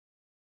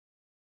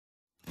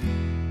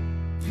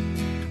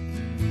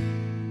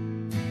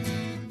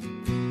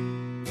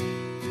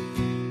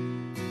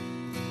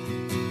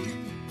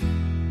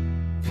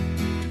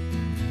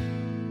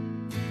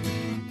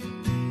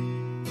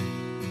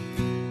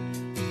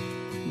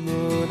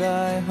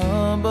I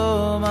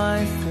humble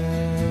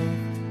myself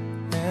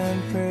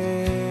and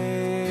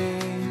pray.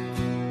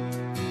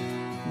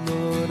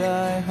 Lord,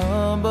 I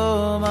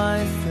humble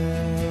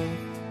myself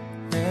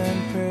and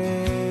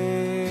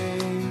pray.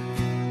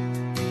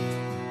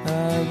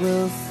 I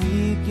will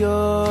seek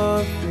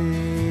your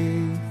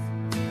face,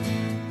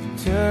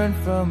 turn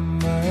from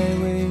my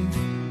ways.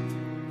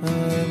 I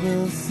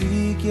will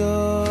seek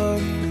your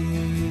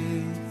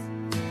face,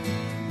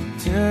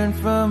 turn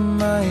from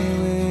my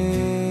wicked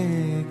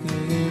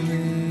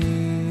ways.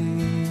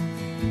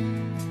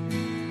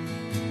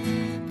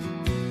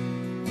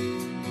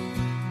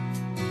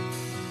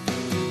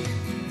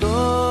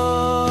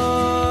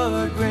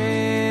 Lord,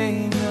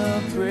 bring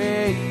the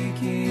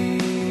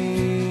breaking.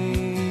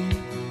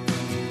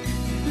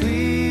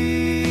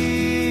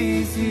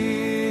 Please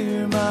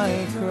hear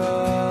my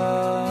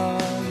cry.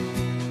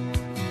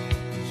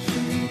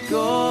 Shake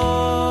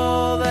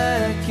all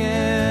that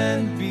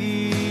can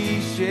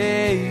be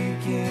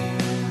shaken,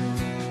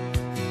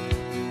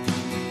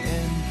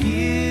 and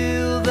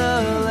heal the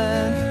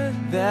land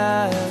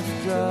that's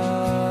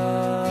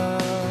dry.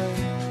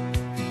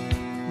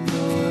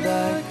 Lord,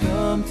 I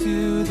come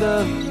to the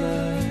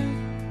light,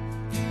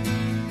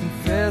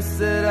 confess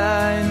that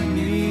I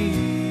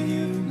need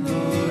you.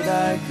 Lord,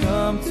 I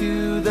come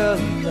to the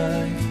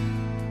light,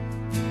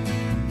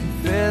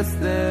 confess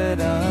that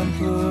I'm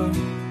poor.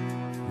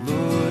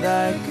 Lord,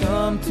 I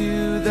come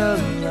to the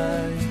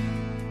light,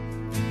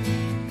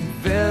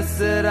 confess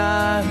that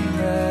I'm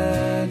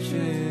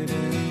wretched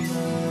and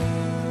low.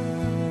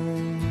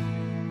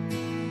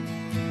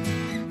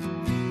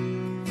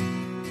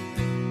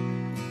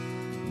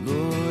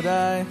 Lord,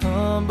 I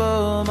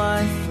humble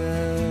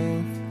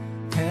myself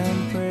and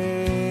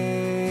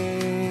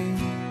pray.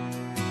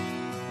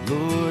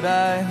 Lord,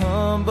 I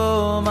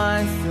humble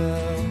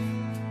myself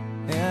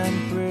and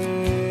pray.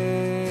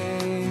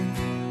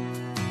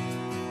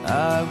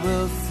 I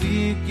will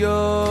seek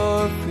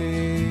your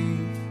face,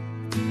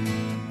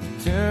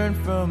 turn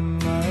from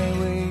my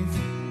ways.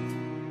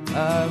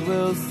 I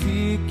will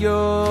seek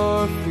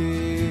your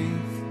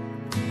face,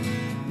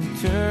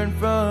 turn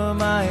from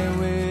my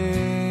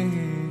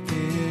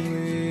wicked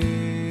ways.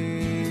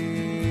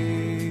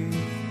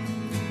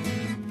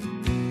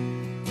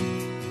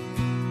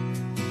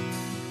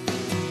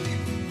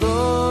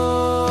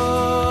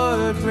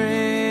 Lord,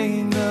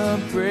 bring the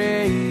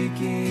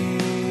breaking.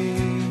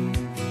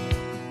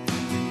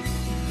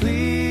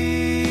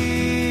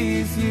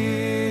 Please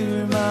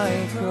hear my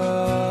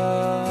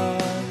cry.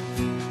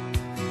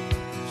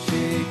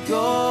 Shake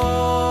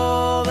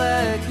all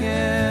that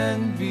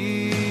can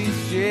be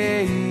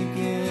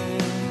shaken,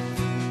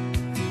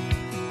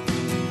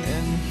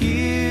 and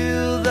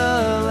heal the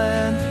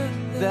land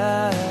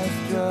that's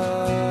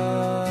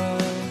dry.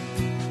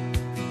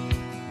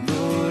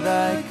 Lord,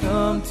 I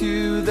come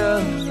to the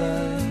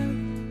light,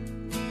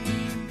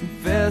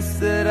 confess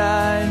that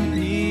I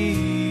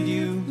need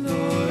you.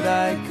 Lord,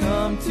 I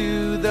come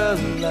to the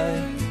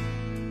light,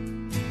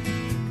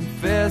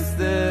 confess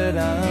that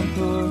I'm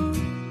poor.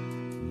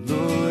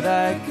 Lord,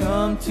 I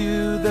come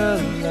to the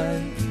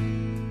light,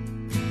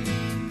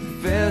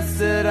 confess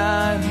that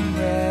I'm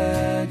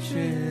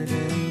wretched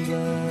and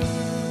blind.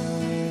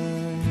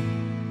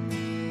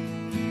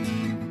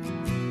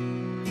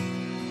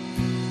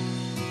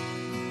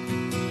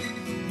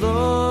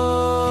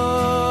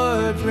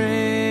 Lord,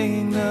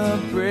 bring the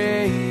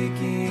breaking.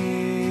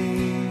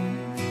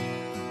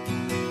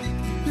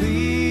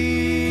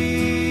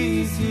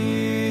 Please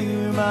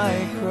hear my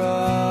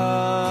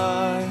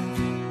cry.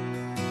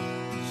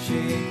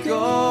 Shake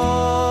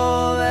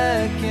all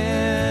that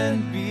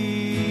can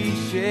be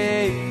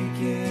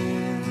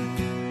shaken,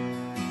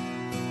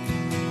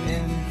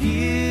 and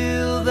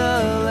heal the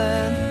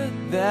land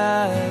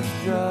that's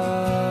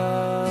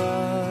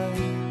dry.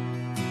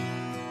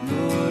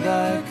 Lord,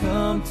 I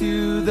come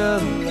to the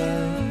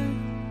light,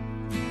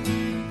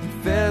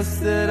 confess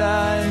that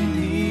I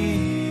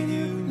need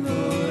you.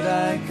 Lord,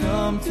 I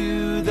come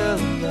to the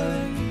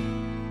light,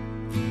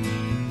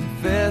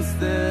 confess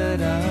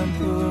that I'm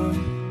poor.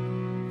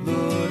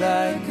 Lord,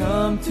 I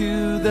come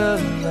to the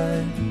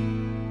light,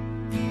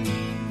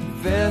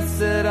 confess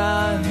that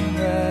I'm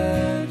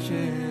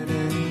wretched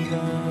and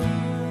blind.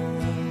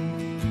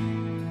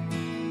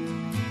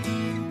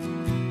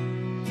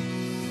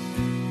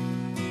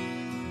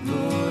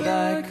 Lord,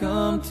 I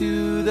come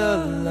to the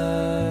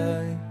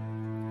light,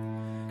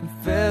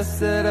 confess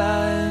that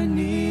I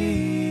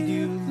need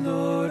you.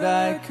 Lord,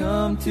 I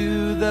come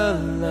to the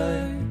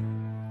light,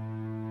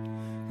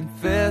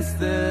 confess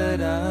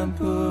that I'm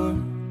poor.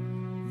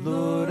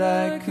 Lord,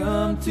 I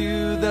come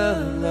to the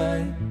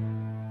light,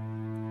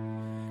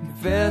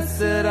 confess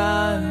that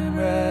I'm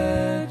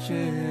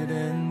wretched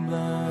and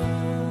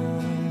blind.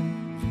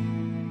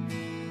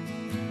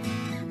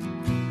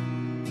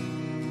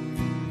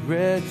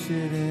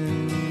 Wretched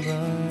and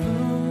blind.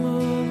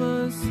 Humble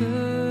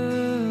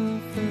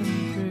myself and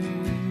pray,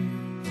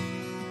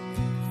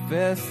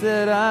 confess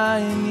that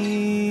I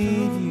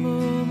need you.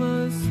 Humble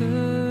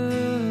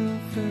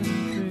myself and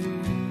pray.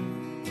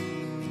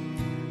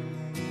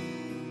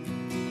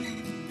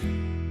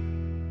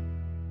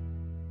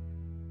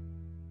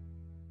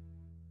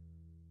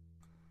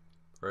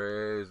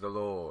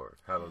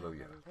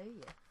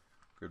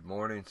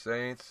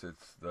 morning, saints.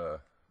 It's the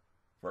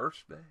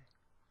first day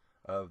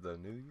of the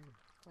new year.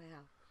 Wow.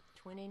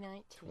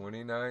 2019.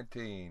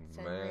 2019. It's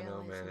Man, unreal,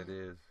 oh man, isn't it it?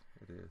 is.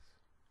 It is.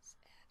 It's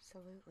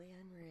absolutely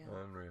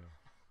unreal. Unreal.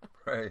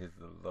 Praise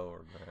the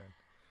Lord, man.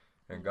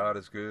 And God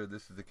is good.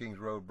 This is the Kings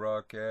Road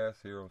broadcast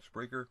here on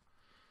Spreaker.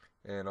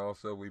 And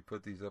also we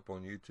put these up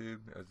on YouTube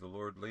as the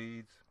Lord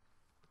leads.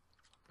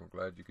 I'm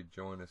glad you could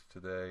join us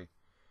today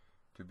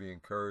to be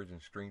encouraged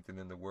and strengthened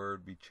in the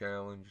Word, be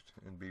challenged,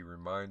 and be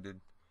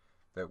reminded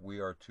that we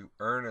are to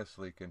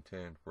earnestly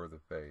contend for the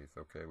faith.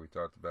 Okay, we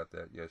talked about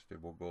that yesterday.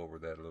 We'll go over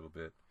that a little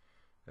bit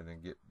and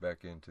then get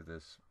back into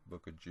this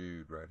book of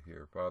Jude right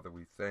here. Father,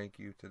 we thank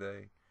you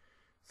today.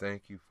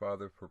 Thank you,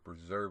 Father, for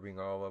preserving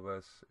all of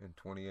us in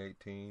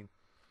 2018.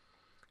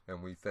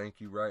 And we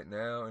thank you right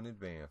now in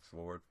advance,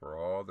 Lord, for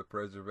all the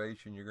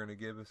preservation you're going to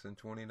give us in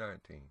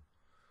 2019.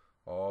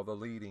 All the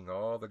leading,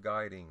 all the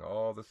guiding,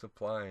 all the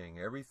supplying,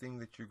 everything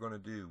that you're going to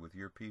do with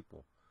your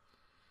people.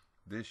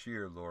 This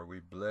year, Lord, we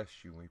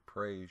bless you, we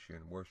praise you,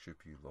 and worship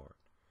you, Lord.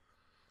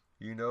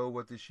 You know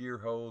what this year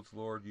holds,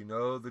 Lord. You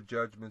know the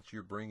judgments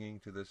you're bringing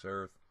to this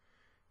earth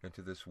and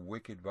to this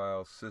wicked,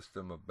 vile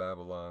system of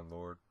Babylon,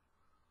 Lord.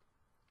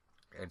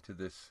 And to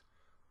this,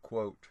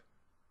 quote,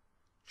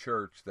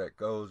 church that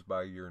goes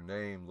by your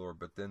name, Lord,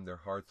 but then their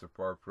hearts are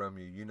far from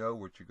you. You know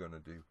what you're going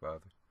to do,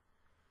 Father.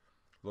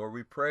 Lord,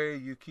 we pray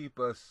you keep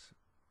us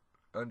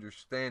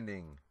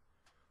understanding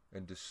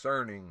and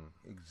discerning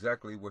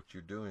exactly what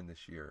you're doing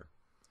this year.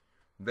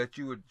 That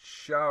you would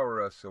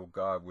shower us, oh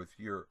God, with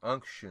your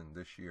unction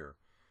this year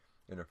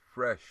in a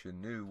fresh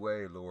and new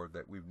way, Lord,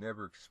 that we've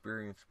never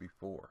experienced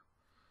before.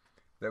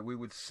 That we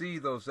would see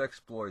those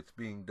exploits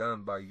being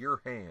done by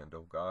your hand,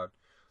 oh God,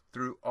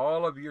 through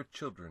all of your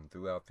children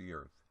throughout the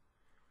earth.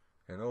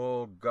 And,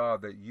 oh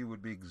God, that you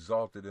would be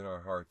exalted in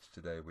our hearts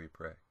today, we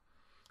pray.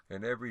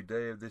 And every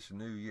day of this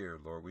new year,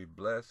 Lord, we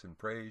bless and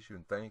praise you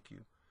and thank you.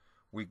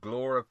 We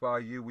glorify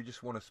you. We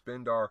just want to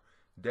spend our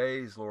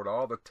days, Lord,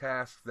 all the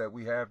tasks that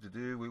we have to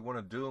do, we want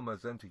to do them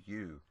as unto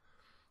you.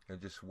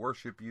 And just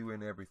worship you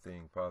in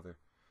everything, Father.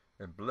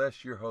 And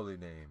bless your holy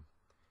name.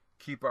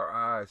 Keep our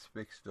eyes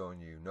fixed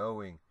on you,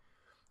 knowing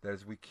that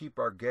as we keep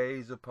our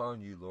gaze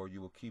upon you, Lord,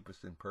 you will keep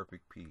us in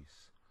perfect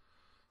peace.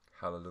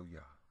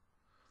 Hallelujah.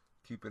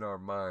 Keeping our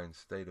minds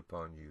stayed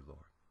upon you, Lord.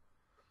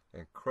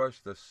 And crush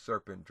the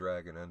serpent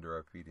dragon under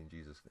our feet in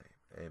Jesus'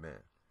 name. Amen.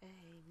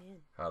 Amen.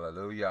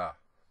 Hallelujah.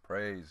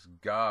 Praise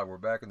God. We're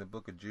back in the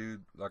book of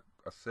Jude, like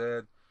I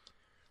said.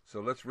 So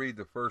let's read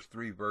the first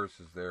 3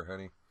 verses there,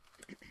 honey.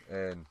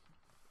 And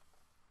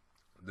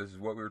this is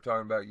what we were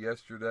talking about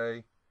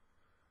yesterday.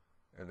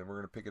 And then we're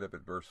going to pick it up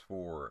at verse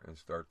 4 and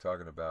start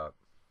talking about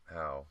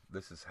how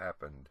this has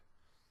happened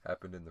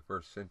in the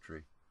first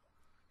century.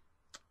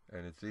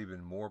 And it's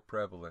even more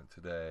prevalent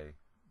today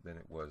than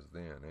it was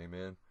then.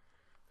 Amen.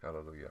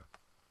 Hallelujah.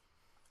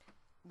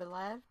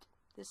 Beloved,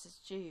 this is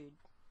Jude,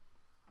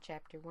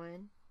 chapter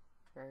 1,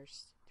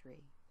 verse 3.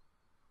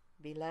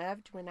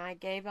 Beloved, when I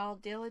gave all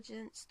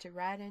diligence to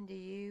write unto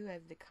you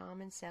of the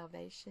common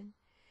salvation,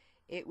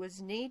 it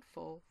was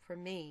needful for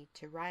me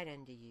to write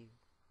unto you,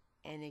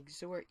 and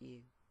exhort you,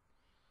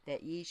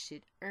 that ye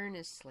should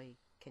earnestly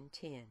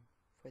contend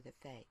for the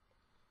faith,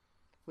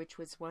 which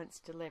was once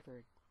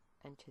delivered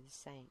unto the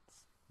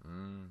saints.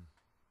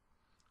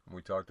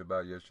 We talked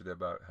about yesterday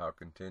about how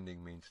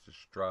contending means to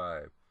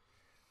strive,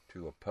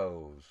 to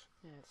oppose,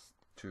 Yes.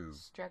 to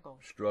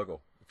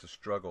Struggle. It's a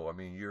struggle. I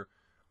mean, you're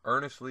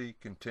earnestly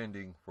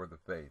contending for the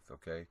faith,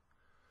 okay?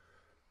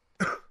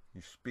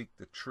 You speak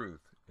the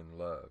truth in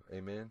love.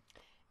 Amen?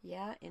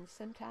 Yeah, and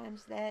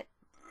sometimes that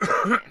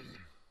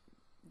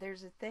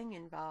there's a thing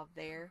involved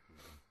there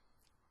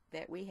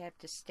that we have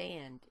to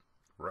stand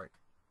Right.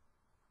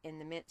 in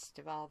the midst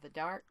of all the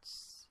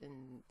darts,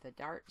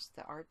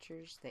 the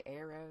archers, the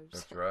arrows.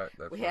 That's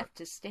right. We have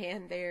to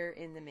stand there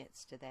in the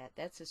midst of that.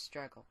 That's a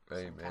struggle.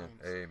 Amen.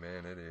 Sometimes.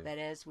 Amen. It is. But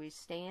as we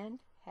stand,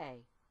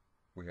 hey,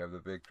 We have the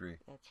victory.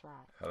 that's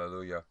right.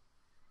 Hallelujah.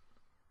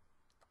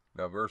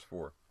 Now verse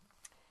 4.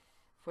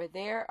 For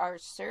there are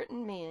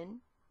certain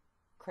men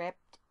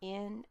crept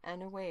in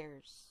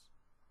unawares,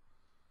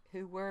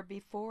 who were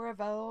before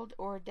of old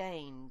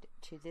ordained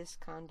to this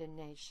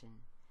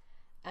condemnation,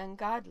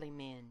 ungodly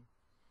men,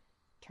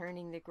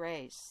 turning the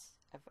grace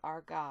of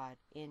our God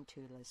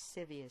into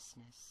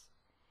lasciviousness,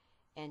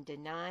 and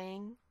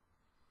denying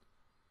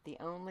the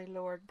only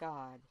Lord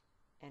God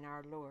and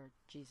our Lord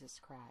Jesus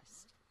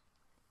Christ.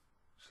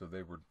 So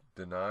they were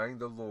denying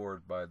the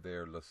Lord by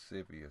their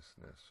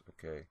lasciviousness,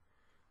 okay?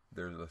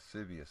 Their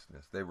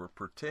lasciviousness. They were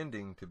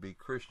pretending to be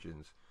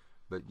Christians,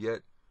 but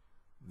yet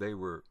they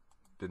were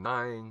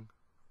denying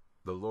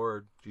the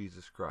Lord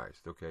Jesus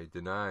Christ, okay?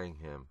 Denying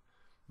him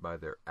by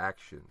their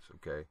actions,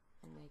 okay?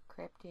 And they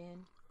crept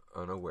in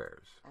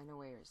unawares.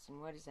 And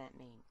what does that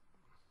mean?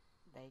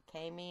 They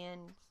came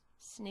in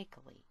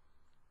sneakily,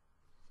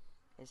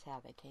 is how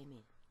they came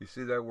in. You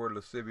see that word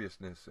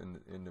lasciviousness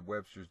in the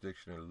Webster's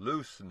dictionary.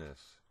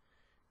 Looseness,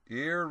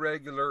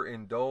 irregular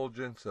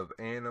indulgence of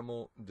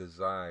animal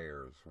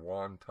desires,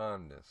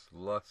 wantonness,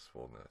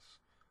 lustfulness.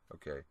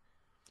 Okay.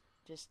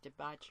 Just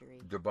debauchery.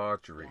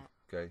 Debauchery.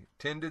 Yeah. Okay.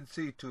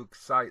 Tendency to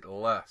excite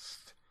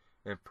lust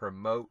and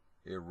promote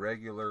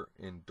irregular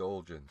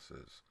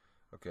indulgences.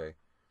 Okay.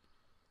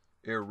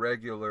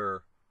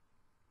 Irregular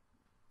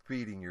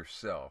feeding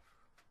yourself.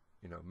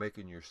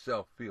 Making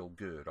yourself feel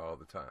good all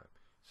the time.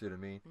 See what I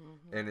mean?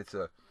 Mm-hmm.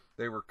 And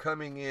they were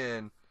coming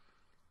in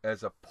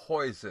as a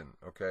poison.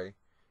 Okay.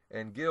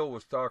 And Gil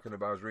was talking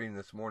about, I was reading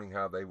this morning,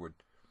 how they would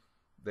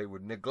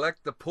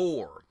neglect the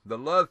poor. The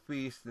love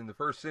feast in the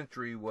first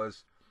century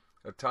was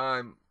a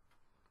time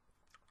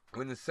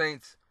when the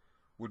saints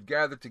would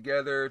gather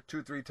together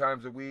 2-3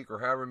 times a week, or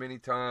however many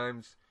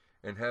times,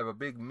 and have a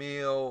big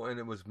meal, and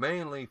it was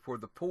mainly for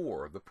the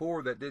poor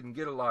that didn't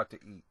get a lot to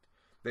eat.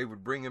 They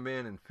would bring them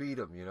in and feed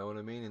them, you know what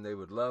I mean? And they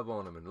would love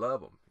on them and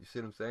love them. You see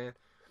what I'm saying?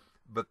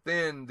 But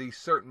then these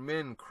certain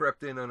men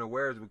crept in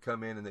unawares, would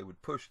come in, and they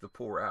would push the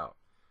poor out.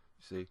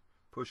 See?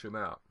 Push them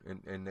out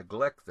and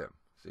neglect them.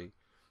 See?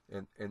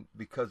 And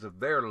because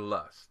of their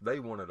lust, they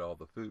wanted all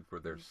the food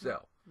for their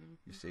self. Mm-hmm.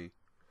 You see?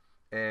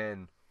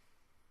 And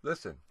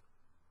listen,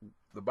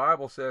 the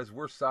Bible says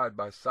we're side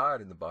by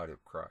side in the body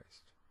of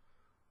Christ.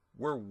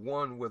 We're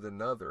one with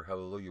another.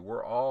 Hallelujah.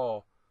 We're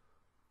all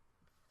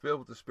filled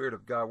with the Spirit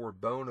of God. We're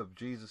bone of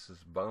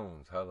Jesus'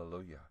 bones.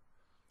 Hallelujah.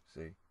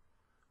 See?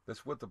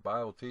 That's what the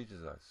Bible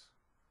teaches us.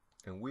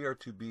 And we are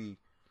to be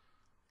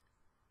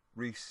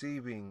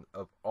receiving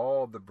of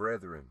all the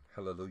brethren,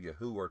 hallelujah,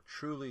 who are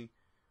truly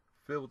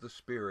filled with the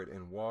Spirit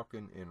and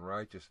walking in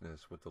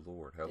righteousness with the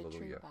Lord.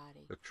 Hallelujah.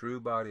 The true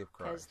body of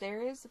Christ. Because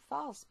there is a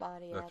false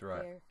body out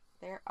there.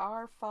 There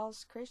are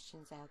false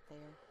Christians out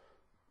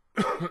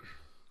there.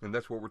 And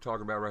that's what we're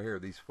talking about right here.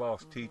 These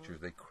false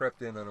teachers, they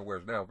crept in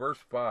unawares. Now, verse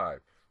 5.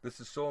 This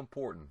is so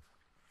important.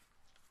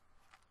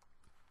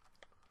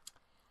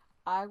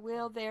 I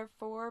will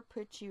therefore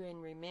put you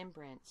in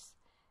remembrance,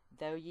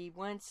 though ye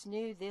once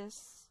knew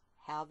this,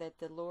 how that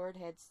the Lord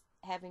had,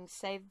 having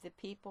saved the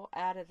people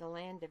out of the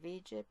land of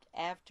Egypt,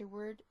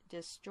 afterward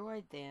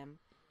destroyed them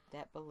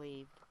that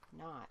believed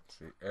not.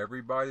 See,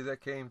 everybody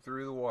that came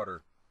through the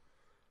water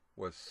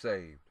was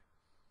saved.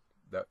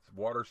 That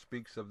water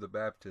speaks of the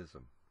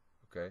baptism.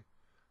 Okay?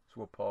 That's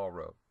what Paul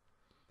wrote.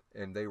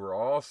 And they were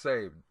all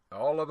saved.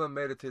 All of them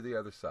made it to the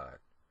other side.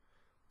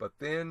 But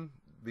then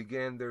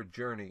began their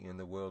journey in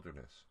the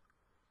wilderness.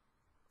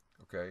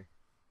 Okay?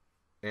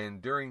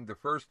 And during the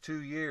first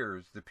 2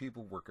 years, the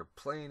people were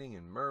complaining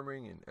and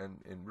murmuring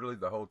and really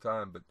the whole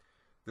time, but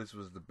this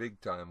was the big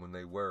time when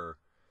they were.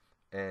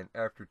 And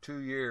after 2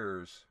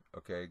 years,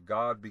 okay,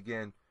 God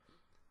began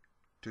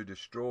to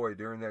destroy,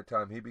 during that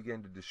time, he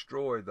began to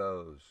destroy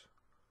those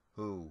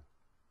who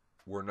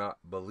were not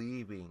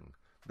believing.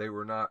 They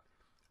were not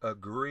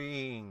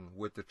agreeing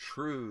with the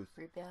truth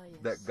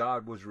that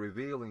God was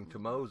revealing to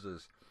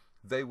Moses.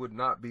 They would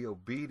not be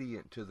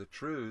obedient to the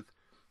truth,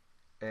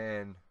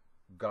 and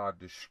God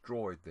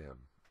destroyed them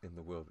in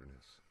the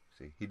wilderness.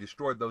 See, he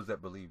destroyed those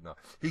that believed not.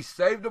 He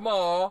saved them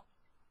all,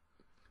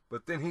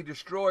 but then he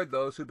destroyed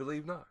those who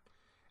believe not.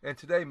 And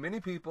today, many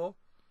people,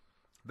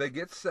 they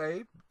get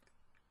saved,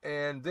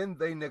 and then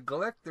they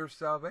neglect their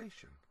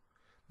salvation.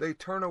 They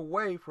turn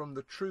away from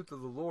the truth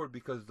of the Lord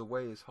because the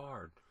way is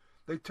hard.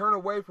 They turn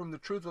away from the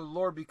truth of the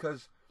Lord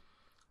because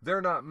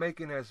they're not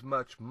making as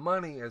much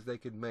money as they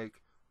could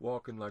make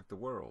walking like the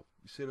world.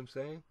 You see what I'm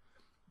saying?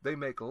 They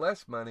make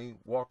less money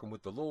walking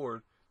with the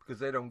Lord because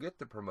they don't get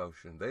the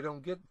promotion. They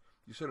don't get,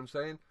 you see what I'm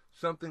saying?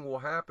 Something will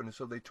happen, and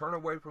so they turn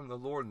away from the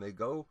Lord and they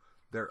go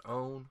their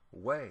own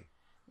way.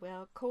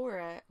 Well,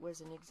 Korah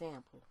was an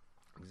example.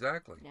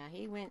 Exactly. Now,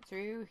 he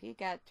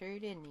got through,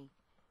 didn't he?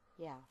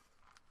 Yeah,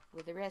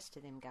 with the rest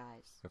of them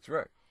guys. That's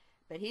right.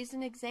 But he's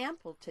an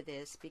example to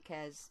this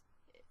because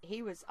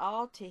he was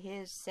all to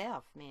his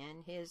self,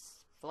 man.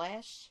 His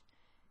flesh,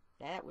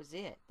 that was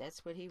it.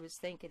 That's what he was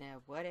thinking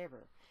of,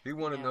 whatever. He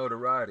wanted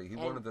notoriety. He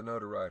wanted the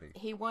notoriety.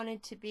 He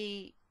wanted to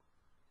be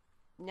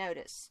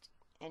noticed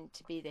and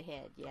to be the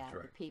head, That's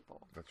right. The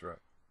people. That's right.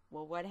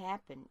 Well, what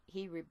happened?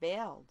 He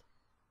rebelled.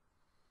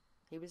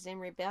 He was in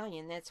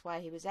rebellion. That's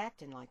why he was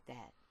acting like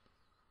that.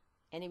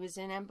 And he was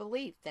in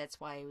unbelief. That's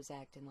why he was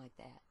acting like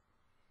that.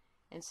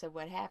 And so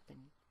what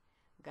happened?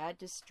 God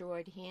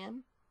destroyed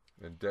him.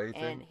 And Dathan,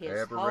 and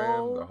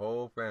Abiram, the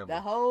whole family. The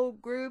whole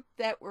group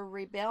that were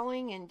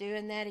rebelling and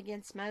doing that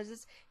against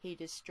Moses, he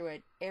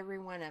destroyed every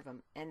one of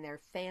them. And their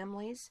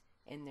families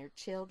and their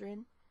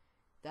children.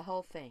 The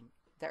whole thing.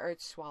 The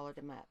earth swallowed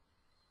them up.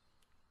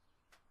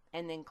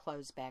 And then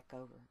closed back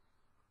over.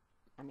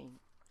 I mean,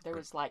 there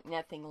was like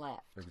nothing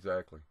left.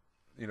 Exactly.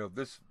 You know,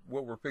 this,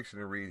 what we're fixing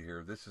to read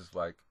here, this is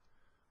like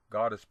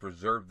God has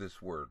preserved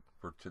this word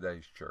for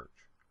today's church.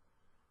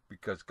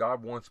 Because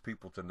God wants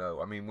people to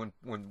know. I mean,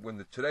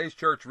 when today's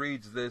church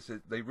reads this,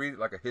 they read it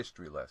like a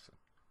history lesson.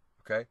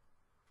 Okay?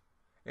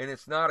 And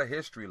it's not a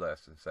history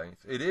lesson,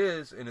 saints. It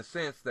is, in a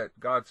sense, that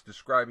God's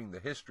describing the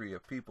history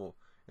of people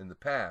in the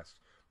past.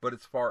 But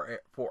it's for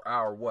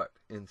our what?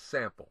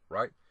 Ensample,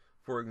 right?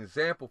 For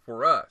example,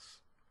 for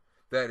us,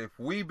 that if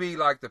we be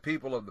like the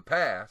people of the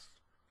past,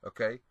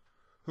 okay,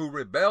 who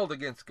rebelled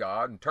against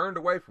God and turned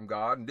away from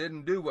God and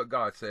didn't do what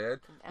God said,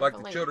 like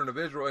the children of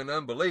Israel in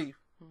unbelief,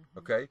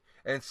 okay,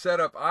 and set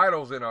up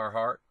idols in our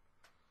heart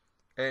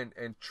and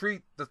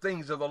treat the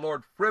things of the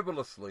Lord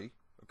frivolously,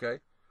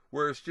 okay,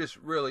 where it's just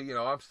really, you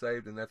know, I'm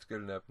saved and that's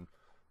good enough.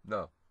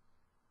 No.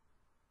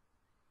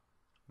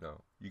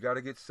 No. You got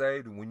to get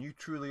saved, and when you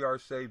truly are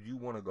saved, you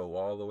want to go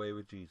all the way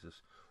with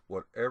Jesus.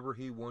 Whatever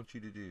he wants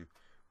you to do,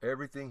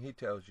 everything he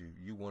tells you,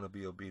 you want to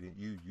be obedient.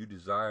 You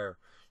desire,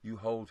 you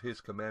hold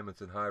his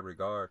commandments in high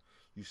regard.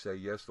 You say,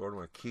 yes, Lord, I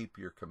want to keep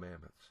your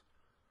commandments.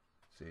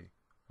 See,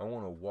 I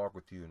want to walk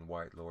with you in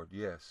white, Lord.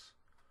 Yes.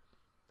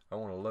 I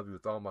want to love you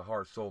with all my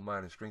heart, soul,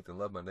 mind, and strength, and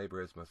love my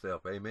neighbor as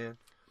myself. Amen?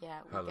 Yeah,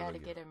 we got to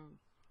get them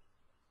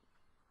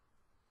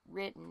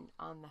written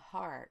on the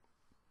heart.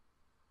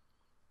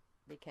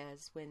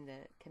 Because when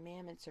the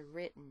commandments are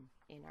written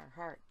in our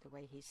heart the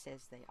way he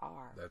says they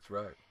are. That's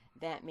right.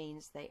 That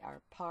means they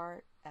are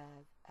part of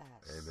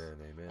us. Amen,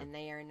 amen. And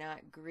they are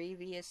not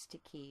grievous to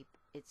keep.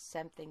 It's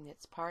something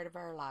that's part of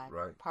our life,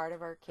 right. Part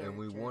of our character. And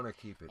we want to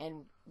keep it.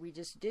 And we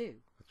just do.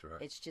 That's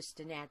right. It's just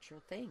a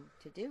natural thing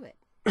to do it.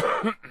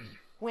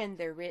 When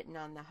they're written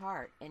on the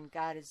heart. And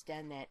God has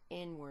done that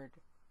inward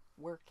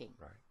working.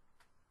 Right.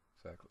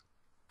 Exactly.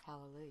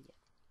 Hallelujah.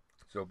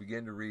 So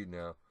begin to read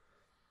now.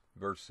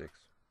 Verse 6.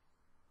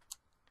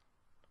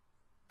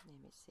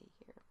 Let me see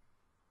here.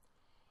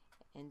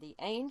 And the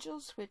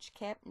angels which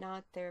kept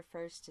not their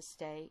first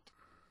estate,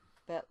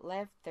 but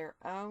left their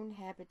own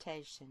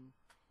habitation,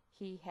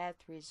 he hath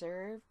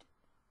reserved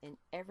in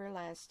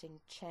everlasting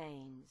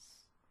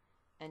chains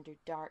under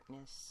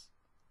darkness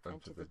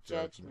unto the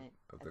judgment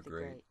of the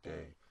great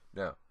day.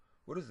 Now,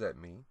 what does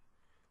that mean?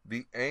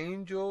 The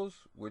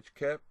angels which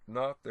kept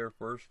not their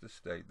first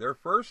estate. Their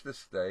first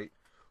estate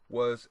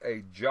was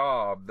a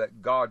job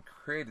that God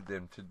created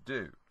them to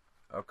do.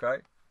 Okay?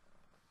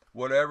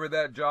 Whatever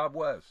that job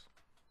was.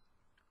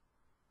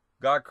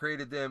 God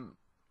created them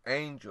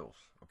angels,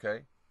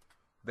 okay?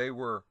 They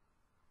were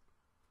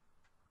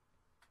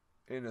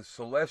in a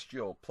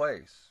celestial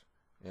place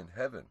in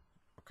heaven,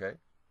 okay?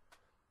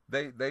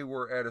 They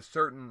were at a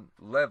certain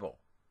level.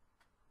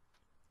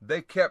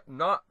 They kept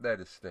not that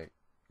estate,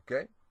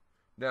 okay?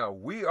 Now,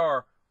 we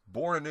are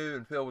born anew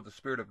and filled with the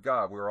Spirit of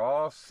God. We're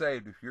all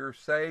saved. If you're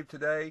saved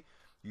today,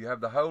 you have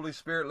the Holy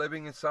Spirit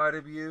living inside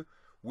of you.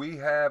 We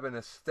have an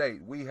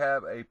estate. We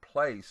have a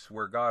place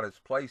where God has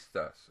placed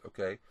us,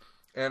 okay?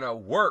 And a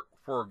work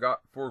for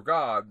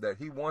God that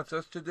he wants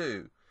us to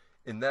do.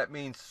 And that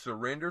means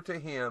surrender to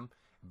him,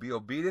 be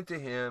obedient to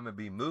him, and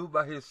be moved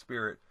by his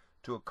Spirit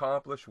to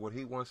accomplish what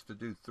he wants to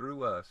do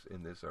through us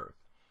in this earth.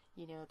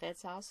 You know,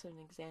 that's also an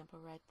example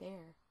right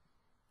there.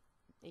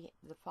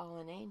 The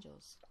fallen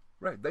angels.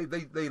 Right.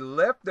 They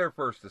left their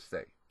first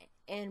estate.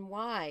 And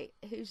why?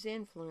 Whose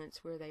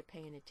influence were they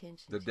paying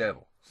attention to? The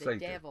devil. The Satan.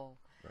 devil.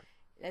 Right.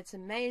 That's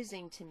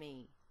amazing to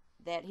me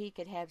that he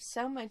could have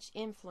so much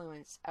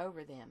influence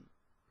over them.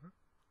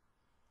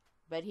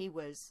 But he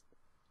was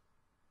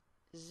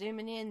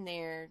zooming in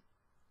there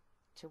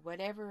to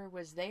whatever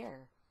was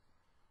there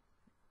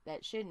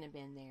that shouldn't have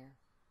been there.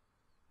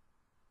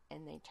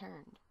 And they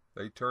turned.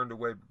 They turned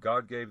away.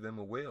 God gave them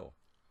a will.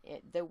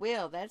 The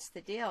will, that's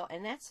the deal.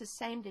 And that's the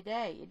same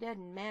today. It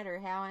doesn't matter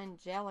how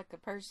angelic a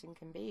person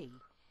can be.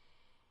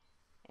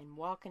 And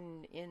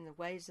walking in the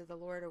ways of the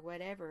Lord or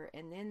whatever.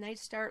 And then they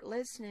start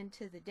listening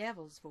to the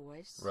devil's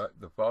voice. Right,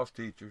 the false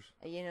teachers.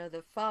 You know,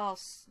 the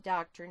false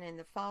doctrine and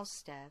the false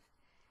stuff.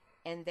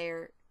 And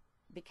they're,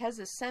 because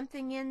of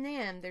something in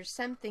them, there's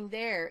something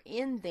there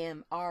in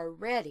them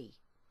already.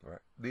 Right,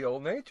 the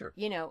old nature.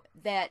 You know,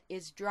 that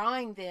is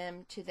drawing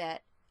them to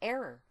that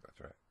error. That's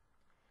right.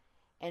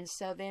 And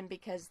so then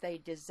because they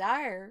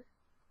desire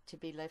to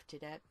be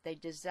lifted up, they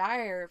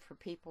desire for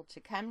people to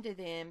come to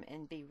them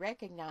and be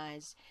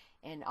recognized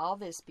and all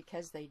this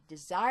because they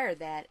desire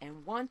that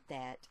and want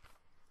that,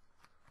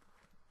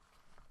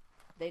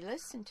 they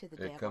listen to the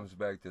devil. It comes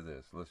back to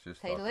this. Let's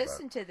just They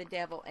listen to the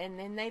devil and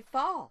then they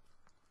fall.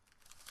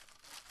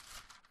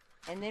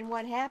 And then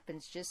what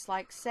happens? Just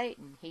like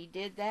Satan, he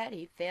did that,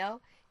 he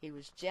fell, he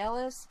was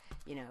jealous,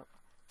 you know,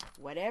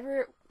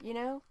 whatever, you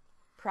know,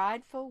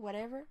 prideful,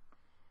 whatever.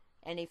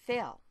 And he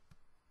fell.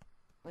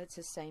 Well, it's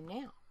the same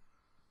now.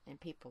 And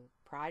people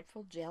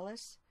prideful,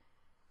 jealous,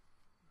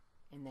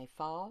 and they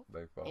fall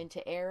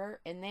into error.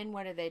 And then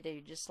what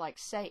do? Just like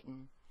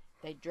Satan,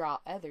 they draw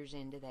others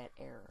into that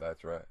error.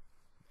 That's right.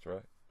 That's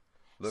right.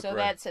 Look so right.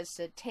 That's a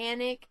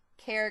satanic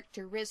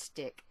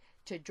characteristic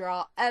to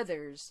draw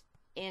others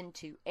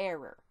into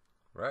error.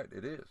 Right,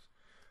 it is.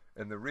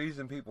 And the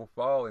reason people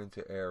fall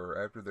into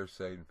error after they're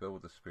saved and filled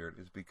with the Spirit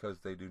is because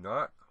they do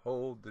not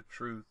hold the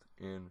truth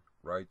in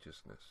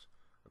righteousness.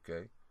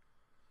 Okay?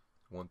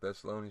 2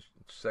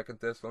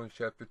 Thessalonians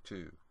chapter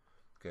 2.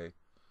 Okay?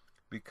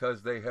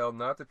 Because they held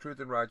not the truth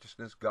in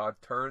righteousness, God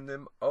turned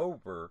them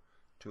over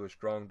to a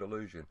strong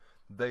delusion.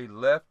 They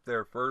left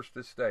their first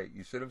estate.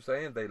 You see what I'm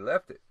saying? They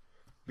left it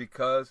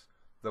because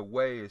the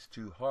way is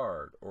too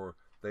hard, or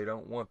they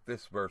don't want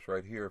this verse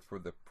right here for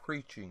the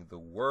preaching, the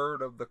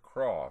word of the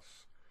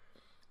cross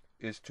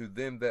is to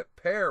them that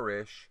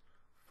perish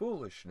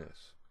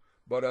foolishness,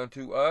 but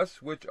unto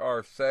us which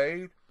are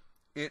saved,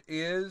 it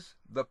is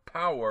the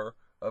power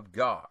of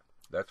God.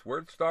 That's where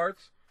it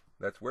starts.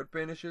 That's where it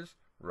finishes.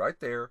 Right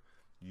there.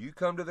 You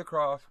come to the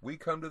cross. We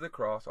come to the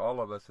cross. All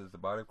of us as the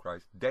body of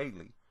Christ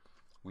daily.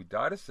 We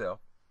die to self.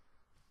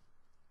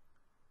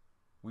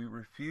 We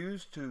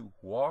refuse to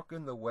walk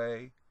in the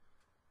way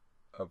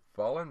of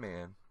fallen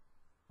man.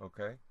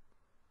 Okay?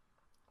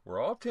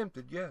 We're all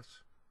tempted, yes.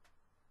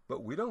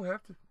 But we don't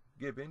have to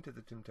give in to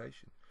the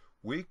temptation.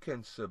 We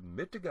can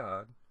submit to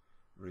God,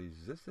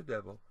 resist the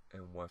devil,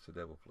 and watch the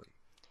devil flee.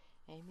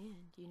 Amen.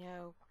 You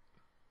know,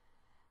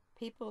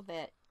 people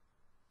that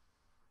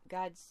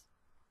God's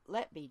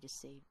let be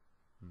deceived,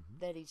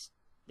 that He's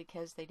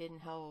because they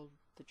didn't hold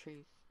the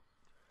truth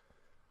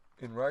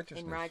in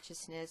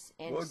righteousness.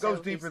 And well, it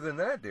goes deeper than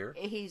that, dear.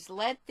 He's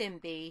let them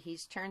be.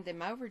 He's turned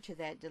them over to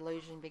that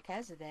delusion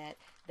because of that.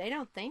 They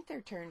don't think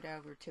they're turned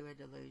over to a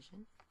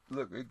delusion.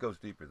 Look, it goes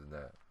deeper than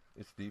that.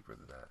 It's deeper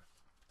than that.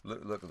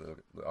 Look.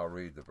 I'll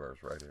read the verse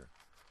right here.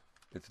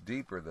 It's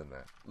deeper than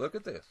that. Look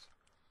at this.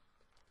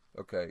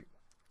 Okay,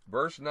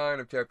 verse 9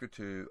 of chapter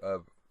 2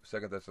 of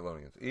 2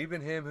 Thessalonians. Even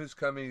him who's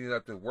coming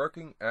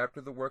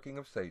after the working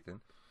of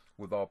Satan,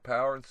 with all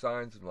power and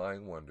signs and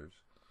lying wonders,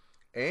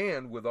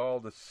 and with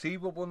all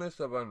deceivableness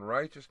of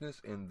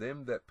unrighteousness in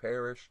them that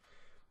perish,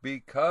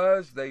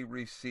 because they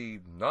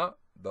receive not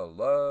the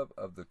love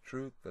of the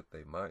truth that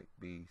they might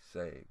be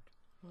saved.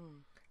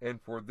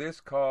 And for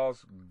this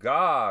cause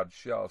God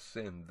shall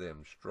send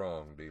them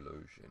strong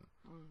delusion.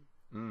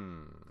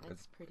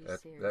 That's pretty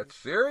serious. That's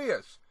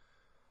serious.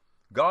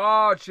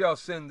 God shall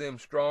send them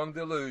strong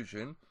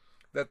delusion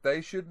that they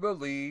should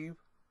believe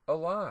a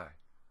lie.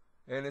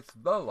 And it's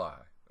the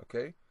lie,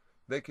 okay?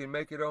 They can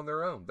make it on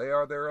their own. They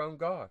are their own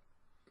God.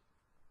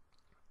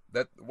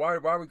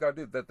 Why we got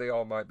to do that? They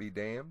all might be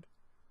damned,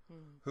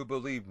 who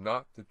believe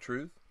not the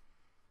truth,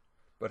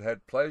 but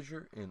had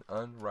pleasure in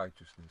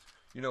unrighteousness.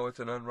 You know, it's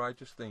an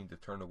unrighteous thing to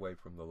turn away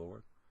from the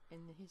Lord. In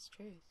His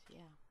truth,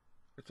 yeah.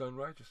 It's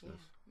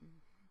unrighteousness. Yeah.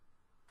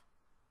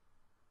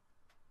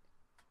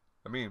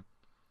 I mean,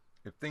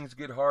 if things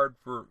get hard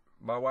for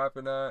my wife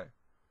and I,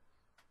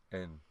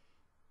 and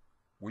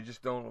we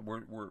just don't,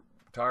 we're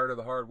tired of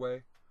the hard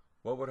way,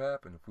 what would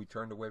happen if we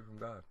turned away from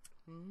God?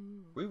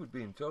 We would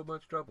be in so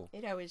much trouble.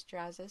 It always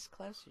draws us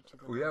closer to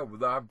the Lord. Yeah,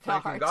 Lord. well, I'm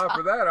thanking God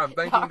for that. I'm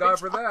thanking God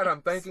for that.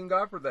 I'm thanking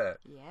God for that.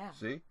 Yeah.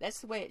 See? That's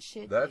the way it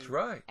should be. That's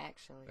right.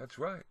 Actually. That's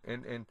right.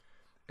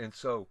 And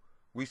so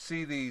we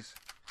see these.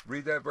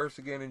 Read that verse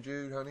again in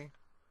Jude, honey.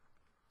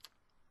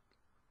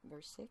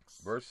 Verse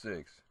 6. Verse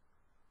 6.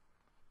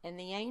 And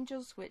the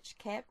angels which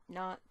kept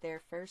not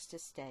their first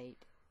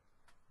estate,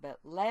 but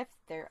left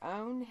their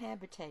own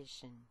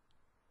habitation,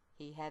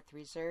 He hath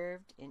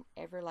reserved in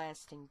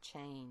everlasting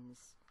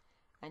chains,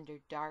 under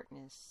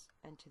darkness,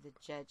 unto the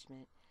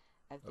judgment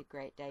of the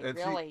great day. And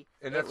really,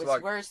 see, and it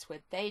was worse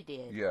what they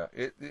did. Yeah,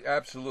 it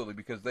absolutely,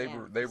 because they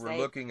were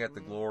looking at the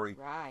glory.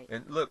 Right.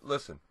 And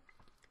listen,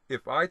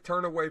 if I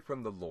turn away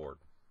from the Lord,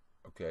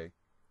 okay,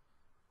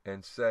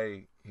 and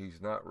say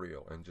He's not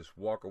real, and just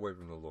walk away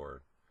from the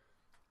Lord,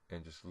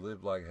 and just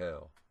live like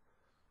hell,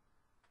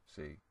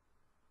 see,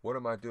 what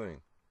am I doing?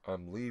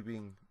 I'm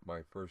leaving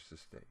my first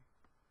estate.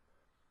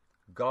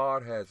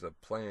 God has a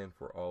plan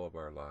for all of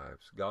our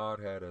lives. God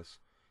had us.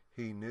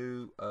 He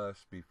knew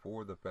us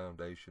before the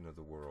foundation of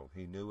the world.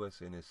 He knew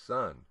us in His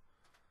Son.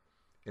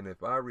 And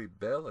if I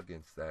rebel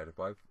against that,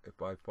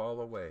 if I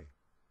fall away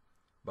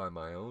by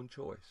my own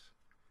choice,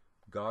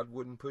 God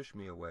wouldn't push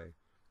me away.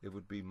 It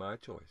would be my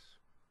choice.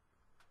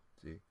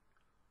 See?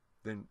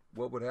 Then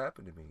what would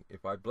happen to me?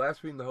 If I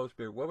blaspheme the Holy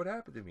Spirit, what would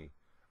happen to me?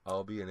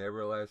 I'll be in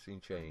everlasting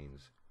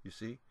chains. You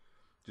see?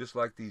 Just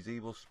like these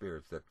evil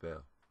spirits that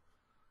fell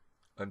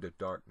under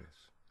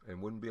darkness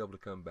and wouldn't be able to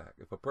come back.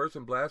 If a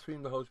person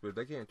blasphemed the Holy Spirit,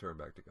 they can't turn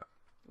back to God.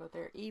 Well,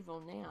 they're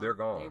evil now. They're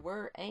gone. They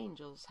were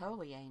angels,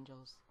 holy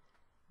angels,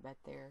 but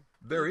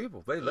they're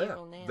evil. They left.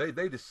 Now.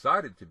 They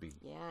decided to be.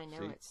 Yeah, I know.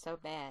 See? It's so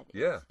bad.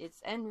 Yeah.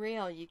 It's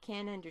unreal. You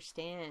can't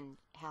understand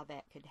how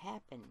that could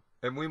happen.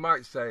 And we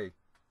might say,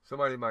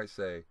 somebody might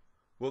say,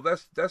 well,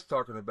 that's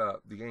talking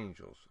about the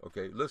angels.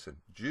 Okay, listen,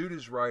 Jude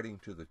is writing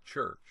to the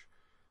church,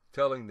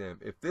 telling them,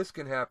 if this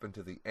can happen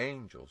to the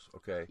angels,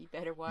 okay, you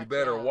better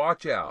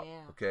watch out.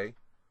 Yeah. Okay,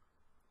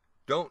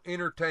 don't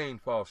entertain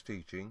false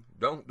teaching.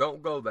 Don't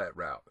go that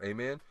route.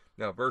 Amen.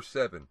 Now, verse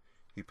 7,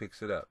 he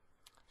picks it up.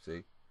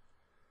 See,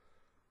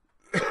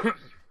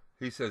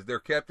 he says they're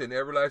kept in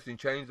everlasting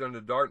chains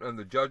under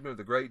the judgment of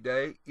the great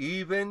day,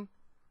 even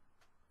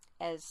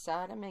as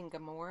Sodom and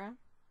Gomorrah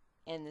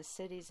and the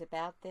cities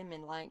about them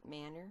in like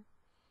manner,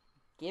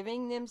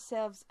 giving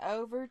themselves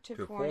over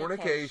to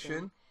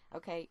fornication.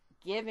 Okay,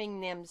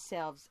 giving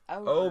themselves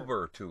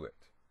over to it.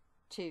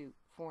 To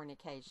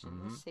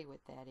fornication. Let's see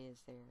what that is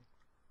there.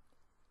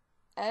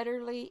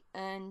 Utterly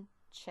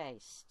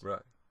unchaste.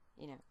 Right.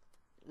 You know,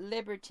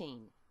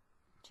 libertine,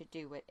 to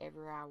do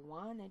whatever I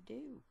want to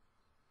do.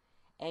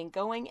 And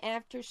going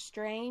after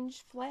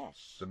strange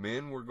flesh. The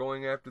men were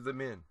going after the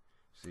men.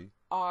 See?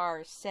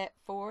 are set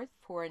forth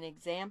for an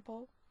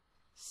example,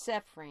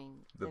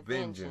 suffering The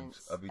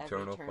vengeance of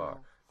eternal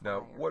fire.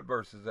 Now, what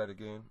verse is that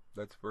again?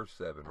 That's verse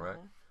 7, right?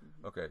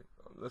 Mm-hmm. Okay,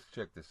 let's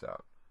check this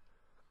out.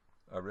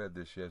 I read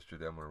this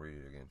yesterday. I'm going to read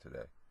it again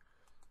today.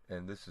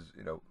 And this is,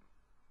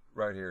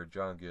 right here,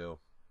 John Gill.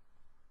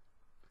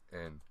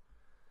 And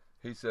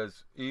he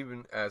says,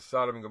 even as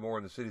Sodom and Gomorrah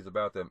and the cities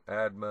about them,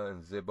 Admah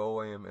and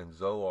Zeboim and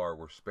Zoar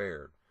were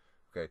spared.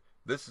 Okay,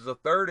 this is a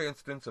third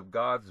instance of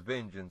God's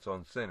vengeance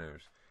on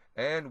sinners,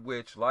 and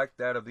which, like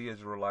that of the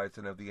Israelites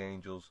and of the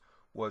angels,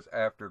 was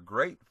after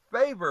great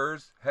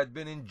favors had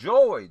been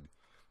enjoyed.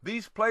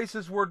 These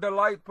places were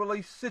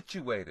delightfully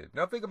situated.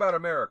 Now think about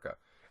America.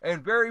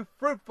 And very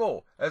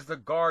fruitful as the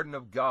garden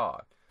of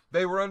God.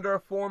 They were under a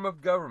form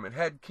of government,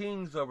 had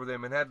kings over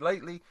them, and had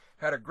lately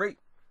had a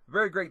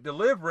very great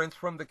deliverance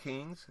from the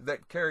kings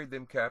that carried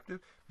them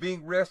captive,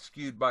 being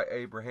rescued by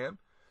Abraham.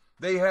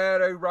 They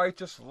had a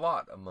righteous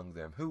Lot among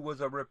them, who was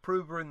a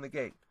reprover in the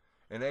gate.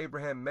 And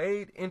Abraham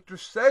made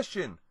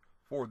intercession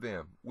for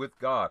them with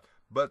God.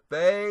 But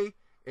they,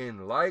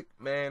 in like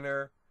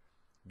manner,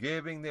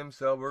 giving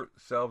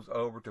themselves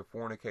over to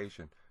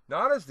fornication,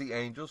 not as the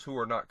angels, who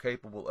are not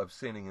capable of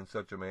sinning in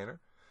such a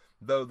manner,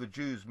 though the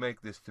Jews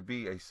make this to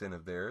be a sin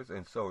of theirs,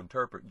 and so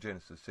interpret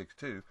Genesis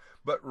 6:2,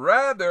 but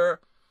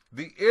rather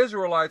the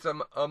Israelites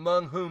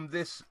among whom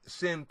this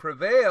sin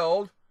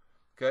prevailed.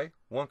 Okay,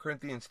 1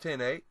 Corinthians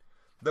 10:8,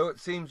 though it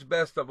seems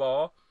best of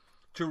all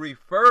to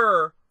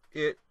refer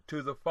it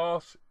to the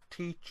false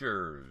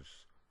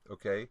teachers,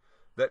 okay,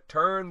 that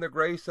turned the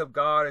grace of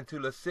God into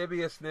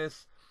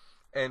lasciviousness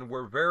and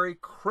were very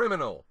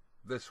criminal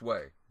this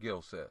way,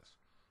 Gill says.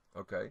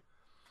 Okay,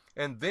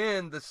 and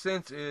then the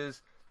sense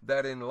is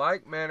that in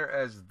like manner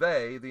as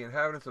they, the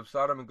inhabitants of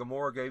Sodom and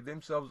Gomorrah, gave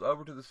themselves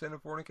over to the sin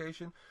of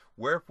fornication,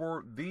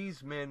 wherefore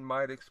these men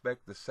might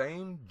expect the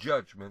same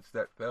judgments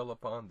that fell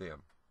upon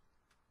them,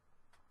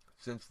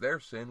 since their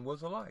sin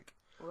was alike.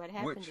 What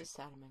happened to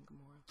Sodom and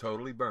Gomorrah?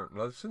 Totally burnt.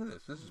 Now listen to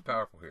this. This is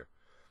powerful here.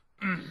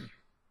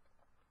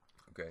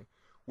 Okay,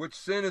 which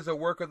sin is a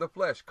work of the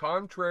flesh,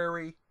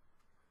 contrary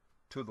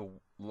to the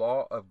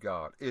law of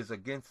God, is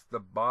against the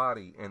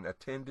body, and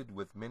attended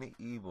with many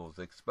evils,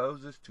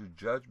 exposes to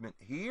judgment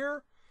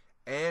here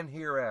and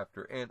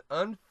hereafter, and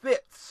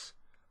unfits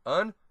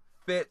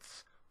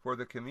for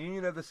the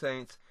communion of the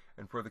saints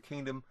and for the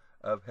kingdom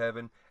of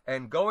heaven,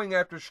 and going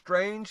after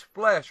strange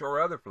flesh or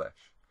other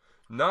flesh,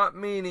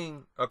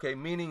 meaning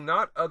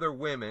not other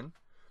women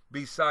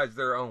besides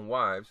their own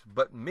wives,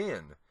 but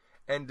men,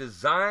 and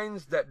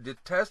designs that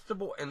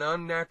detestable and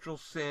unnatural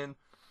sin,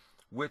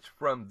 which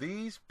from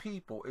these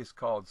people is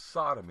called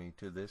sodomy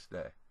to this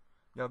day.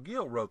 Now,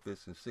 Gill wrote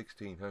this in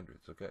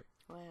 1600s, okay?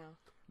 Wow.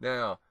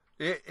 Now,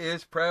 it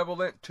is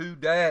prevalent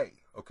today,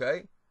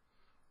 okay?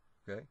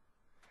 Okay?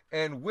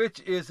 And which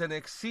is an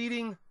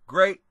exceeding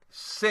great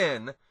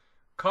sin,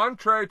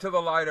 contrary to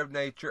the light of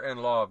nature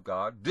and law of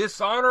God,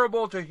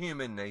 dishonorable to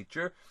human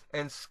nature,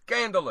 and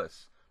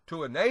scandalous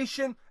to a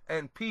nation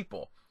and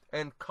people,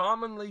 and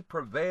commonly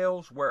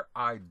prevails where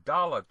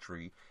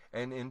idolatry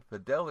and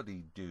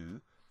infidelity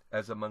do,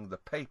 as among the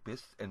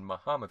Papists and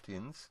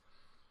Mahometans,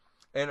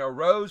 and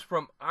arose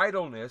from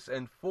idleness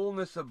and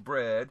fullness of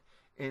bread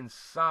in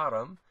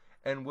Sodom,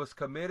 and was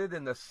committed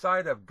in the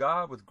sight of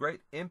God with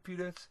great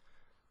impudence.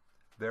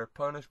 Their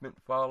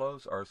punishment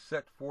follows, are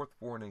set forth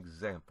for an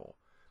example,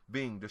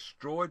 being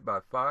destroyed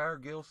by fire,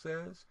 Gill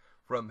says,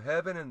 from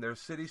heaven, and their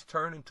cities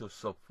turned into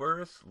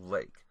sulfurous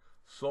lake.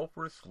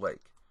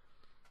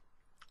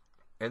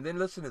 And then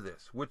listen to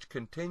this, which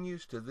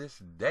continues to this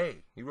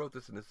day. He wrote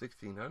this in the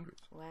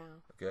 1600s.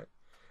 Wow. Okay?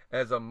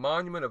 As a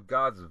monument of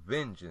God's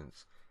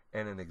vengeance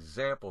and an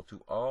example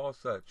to all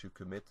such who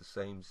commit the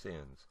same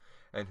sins,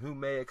 and who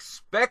may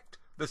expect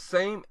the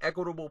same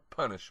equitable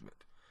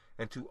punishment,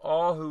 and to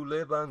all who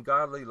live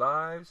ungodly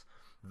lives,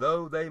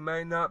 though they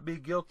may not be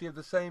guilty of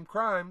the same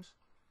crimes,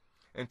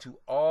 and to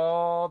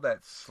all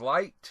that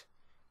slight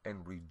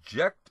and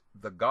reject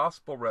the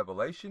gospel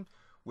revelation,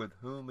 with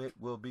whom it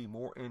will be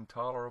more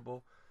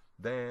intolerable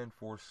than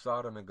for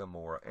Sodom and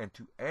Gomorrah, and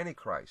to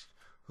Antichrist,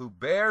 who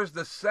bears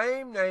the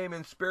same name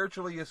and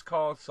spiritually is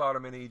called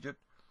Sodom and Egypt,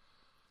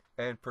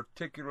 and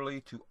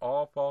particularly to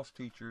all false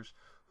teachers,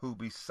 who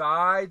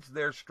besides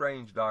their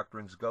strange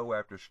doctrines go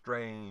after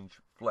strange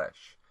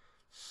flesh,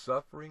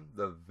 suffering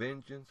the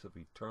vengeance of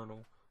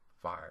eternal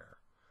fire,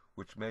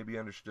 which may be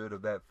understood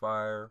of that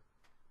fire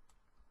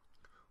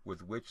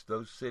with which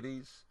those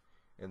cities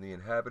and the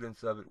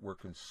inhabitants of it were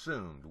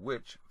consumed,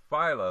 which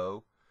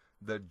Philo,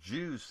 the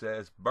Jew,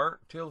 says burnt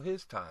till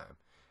his time,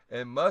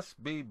 and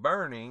must be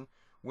burning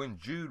when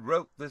Jude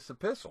wrote this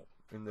epistle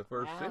in the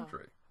first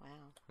century. Wow.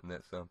 Isn't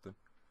that something?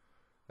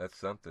 That's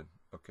something,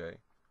 okay?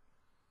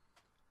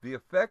 The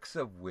effects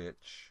of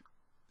which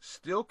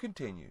still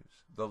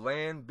continues, the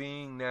land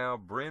being now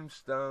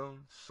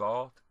brimstone,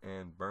 salt,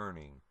 and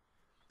burning.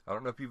 I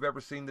don't know if you've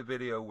ever seen the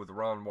video with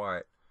Ron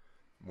White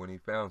when he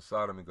found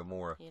Sodom and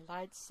Gomorrah. He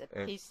lights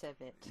a piece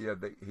of it. Yeah,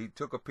 he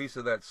took a piece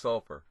of that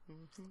sulfur.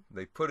 Mm-hmm.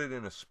 They put it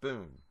in a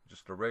spoon,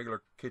 just a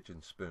regular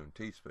kitchen spoon,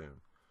 teaspoon,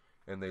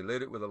 and they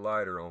lit it with a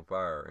lighter on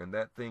fire, and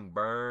that thing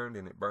burned,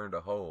 and it burned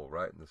a hole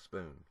right in the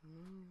spoon.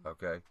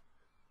 Okay?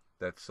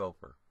 That's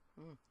sulfur.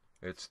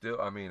 It's still,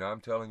 I mean, I'm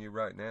telling you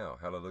right now,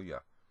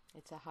 hallelujah.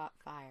 It's a hot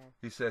fire.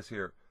 He says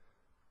here,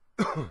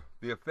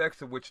 the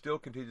effects of which still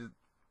continues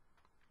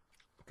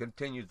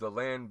the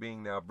land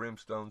being now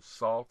brimstone,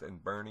 salt,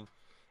 and burning,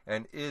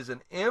 and is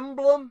an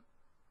emblem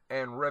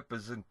and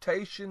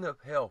representation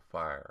of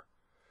hellfire,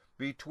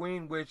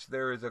 between which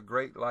there is a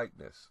great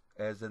likeness,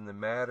 as in the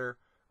matter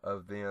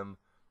of them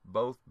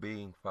both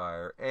being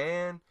fire,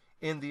 and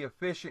in the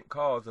efficient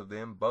cause of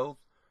them both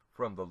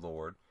from the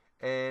Lord,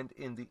 and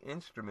in the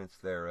instruments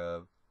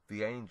thereof,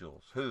 the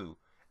angels, who,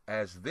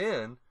 as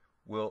then,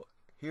 will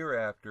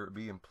hereafter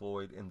be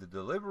employed in the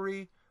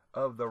delivery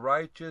of the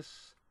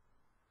righteous,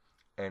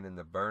 and in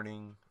the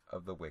burning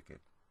of the wicked,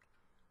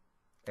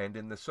 and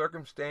in the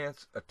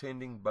circumstance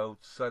attending both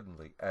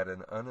suddenly at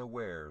an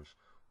unawares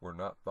were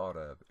not thought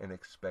of and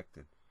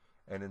expected,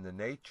 and in the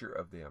nature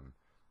of them,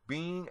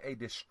 being a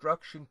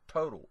destruction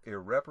total,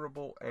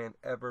 irreparable, and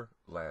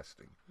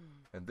everlasting.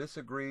 And this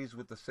agrees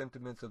with the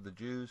sentiments of the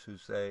Jews who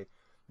say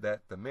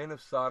that the men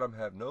of Sodom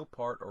have no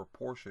part or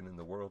portion in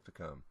the world to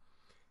come,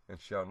 and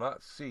shall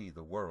not see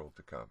the world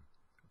to come.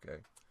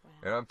 Okay? Wow.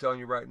 And I'm telling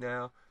you right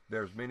now,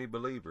 there's many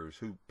believers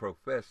who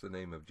profess the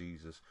name of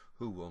Jesus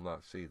who will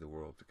not see the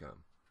world to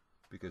come.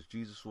 Because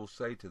Jesus will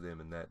say to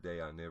them in that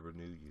day, I never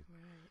knew you.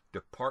 Right.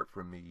 Depart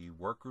from me, you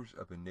workers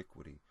of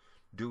iniquity,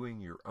 doing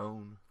your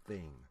own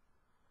thing.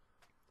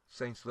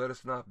 Saints, let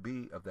us not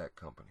be of that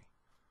company.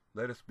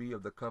 Let us be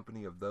of the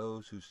company of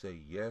those who say,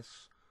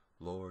 yes,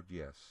 Lord,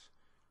 yes,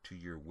 to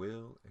your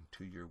will and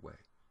to your way.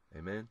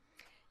 Amen?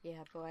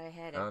 Yeah, boy, I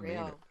had a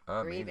real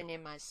grieving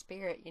in my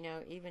spirit, you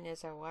know, even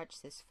as I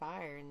watched this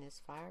fire in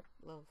this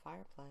little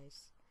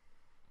fireplace.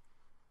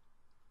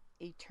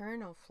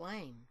 Eternal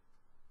flame,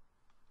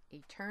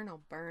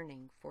 eternal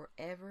burning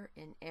forever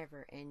and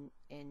ever, and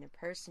the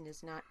person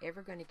is not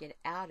ever going to get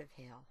out of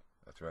hell.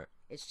 That's right.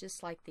 It's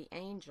just like the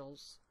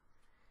angels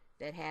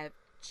that have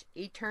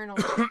eternal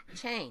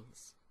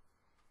chains.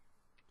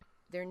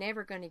 They're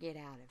never going to get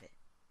out of it.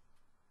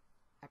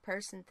 A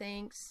person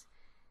thinks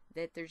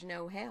that there's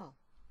no hell.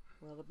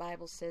 Well, the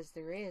Bible says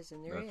there is,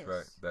 and there is. That's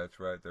right. That's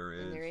right. There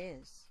is. And there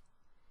is.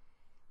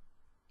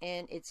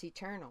 And it's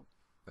eternal.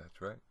 That's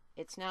right.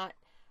 It's not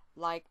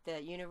like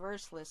the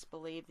universalists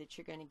believe that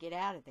you're going to get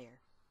out of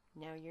there.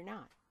 No, you're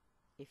not.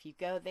 If you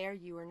go there,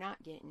 you are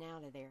not getting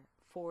out of there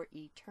for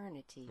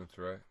eternity. That's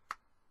right.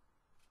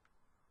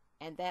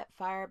 And that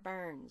fire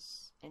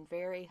burns, and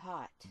very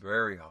hot.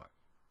 Very hot.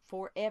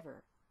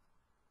 Forever.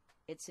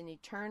 It's an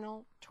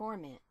eternal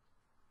torment.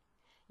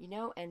 You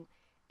know, and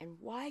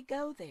why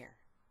go there?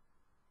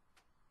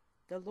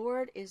 The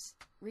Lord is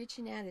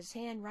reaching out his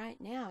hand right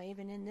now,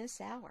 even in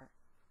this hour.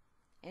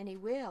 And he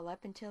will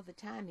up until the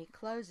time he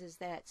closes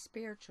that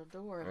spiritual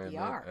door of the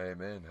ark.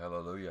 Amen.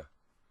 Hallelujah.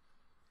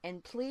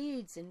 And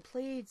pleads and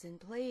pleads and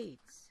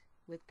pleads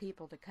with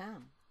people to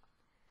come.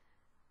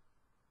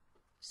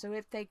 So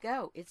if they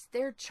go, it's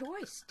their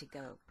choice to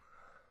go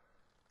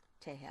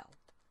to hell.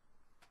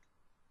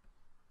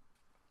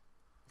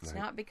 It's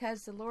not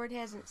because the Lord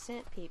hasn't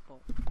sent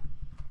people.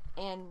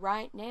 And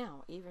right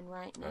now, even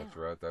right now. That's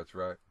right, that's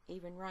right.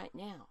 Even right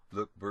now.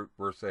 Look,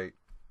 verse 8.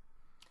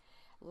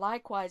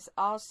 Likewise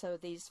also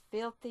these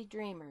filthy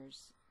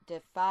dreamers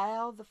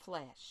defile the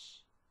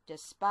flesh,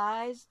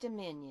 despise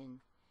dominion,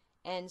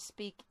 and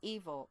speak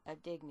evil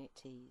of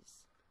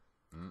dignities.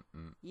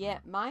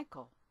 Yet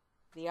Michael,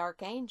 the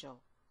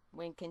archangel,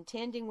 when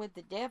contending with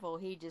the devil,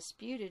 he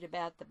disputed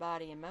about the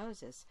body of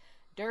Moses,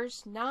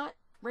 durst not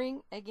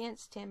bring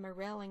against him a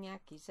railing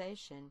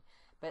accusation,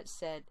 but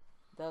said,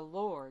 the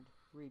Lord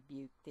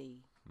rebuke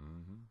thee.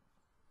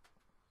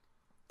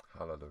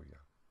 Hallelujah.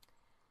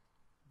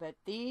 But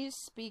these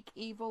speak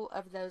evil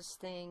of those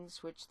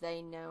things which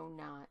they know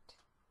not,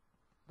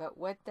 but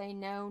what they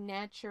know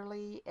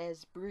naturally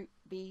as brute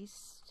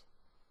beasts,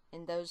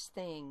 in those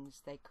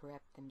things they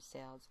corrupt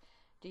themselves.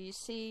 Do you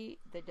see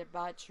the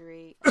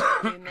debauchery of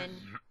human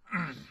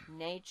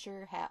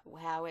nature,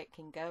 how it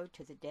can go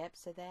to the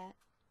depths of that?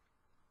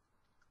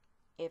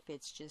 If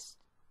it's just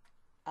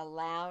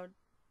allowed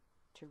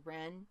to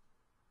run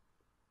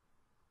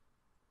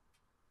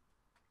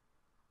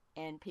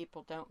and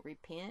people don't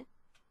repent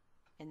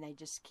and they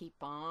just keep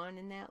on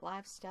in that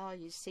lifestyle,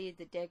 you see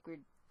the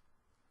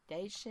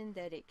degradation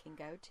that it can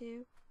go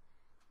to.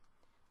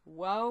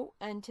 Woe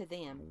unto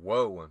them.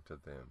 Woe unto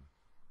them.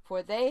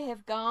 For they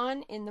have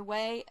gone in the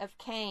way of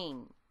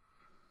Cain.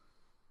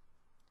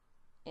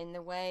 In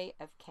the way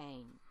of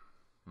Cain.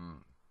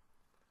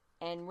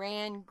 And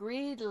ran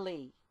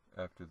greedily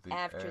after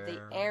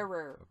the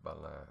error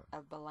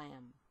of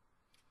Balaam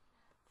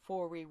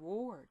for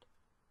reward,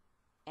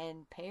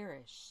 and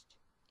perished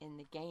in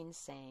the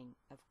gainsaying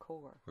of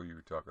Korah. Who you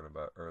were talking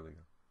about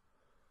earlier.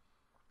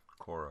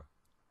 Korah.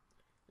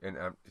 And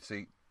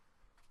see,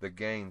 the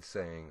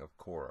gainsaying of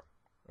Korah.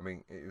 I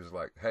mean, it was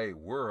like, hey,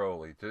 we're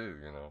holy too,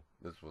 you know.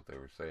 This is what they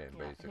were saying,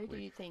 basically. Who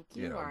do you think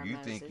you are, you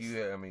Moses? think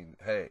you, I mean,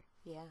 hey.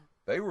 Yeah.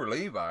 They were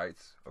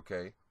Levites,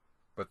 okay.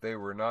 but they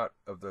were not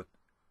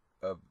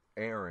of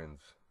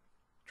Aaron's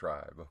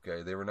tribe.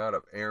 Okay, they were not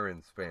of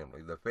Aaron's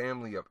family. The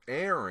family of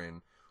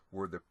Aaron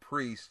were the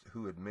priests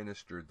who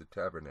administered the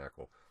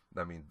tabernacle.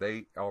 I mean,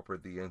 they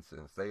offered the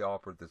incense, they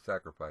offered the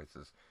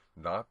sacrifices,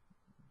 not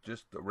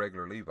just the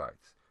regular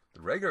Levites.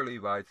 The regular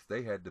Levites,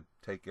 they had to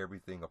take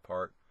everything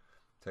apart,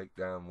 take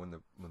down when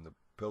the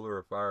pillar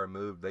of fire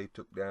moved, they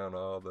took down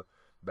all the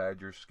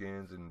badger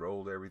skins and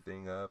rolled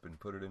everything up and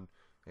put it in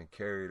and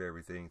carried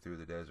everything through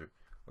the desert.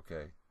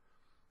 Okay,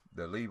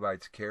 the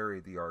Levites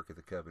carried the Ark of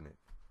the Covenant.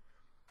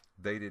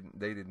 They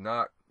did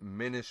not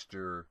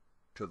minister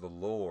to the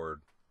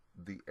Lord.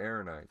 The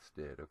Aaronites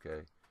did,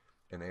 okay,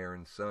 and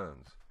Aaron's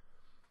sons.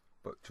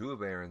 But two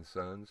of Aaron's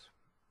sons,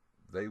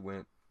 they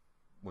went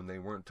when they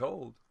weren't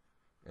told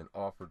and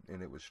offered,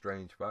 and it was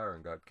strange fire,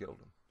 and God killed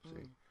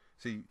them.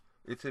 See,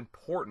 it's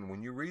important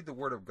when you read the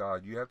Word of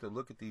God, you have to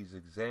look at these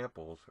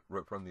examples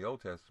from the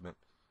Old Testament.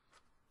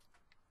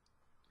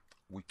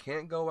 We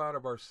can't go out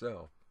of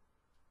ourselves.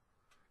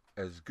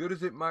 As good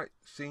as it might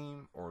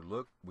seem or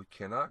look, we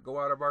cannot go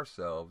out of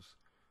ourselves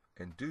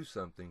and do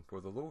something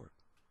for the Lord,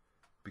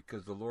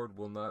 because the Lord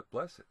will not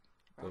bless it.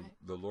 Right.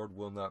 The Lord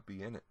will not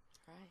be in it.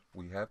 Right.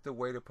 We have to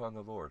wait upon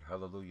the Lord.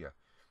 Hallelujah.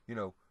 You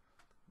know,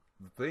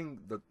 the thing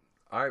that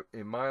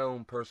in my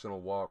own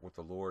personal walk with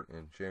the Lord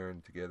and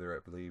sharing together, I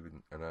believe,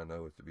 and I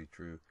know it to be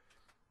true,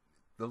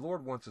 the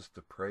Lord wants us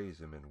to praise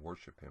Him and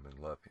worship Him and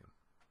love Him,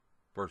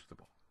 first of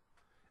all.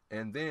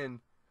 And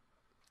then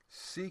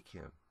seek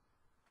Him.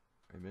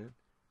 Amen.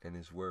 And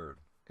His Word.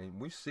 And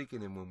we're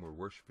seeking Him when we're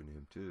worshiping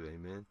Him too.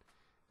 Amen.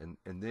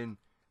 And then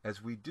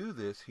as we do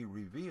this, He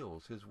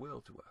reveals His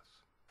will to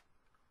us.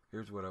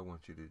 Here's what I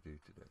want you to do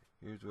today.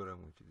 Here's what I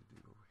want you to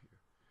do over here.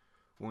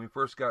 When we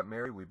first got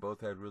married, we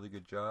both had really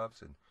good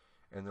jobs,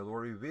 and the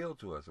Lord revealed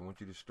to us, I want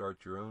you to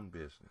start your own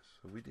business.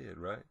 So we did,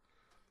 right?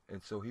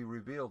 And so He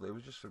revealed. It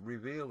was just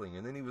revealing.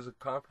 And then He was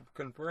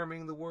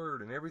confirming the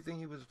Word and everything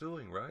He was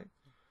doing, right?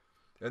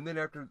 And then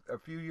after a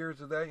few years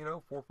of that,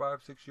 4,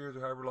 5, 6 years,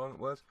 or however long it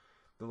was,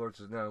 the Lord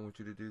says, now I want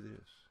you to do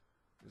this.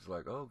 It's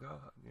like, oh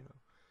God,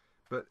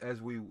 But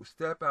as we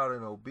step out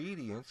in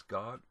obedience,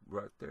 God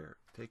right there,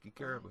 taking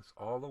care of us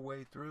all the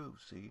way through,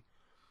 see?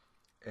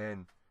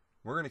 And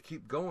we're going to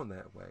keep going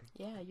that way.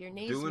 Yeah, your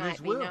knees doing might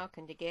His be will.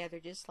 knocking together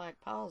just like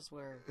Paul's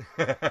were.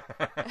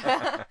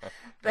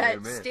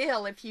 But But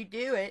still, if you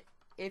do it,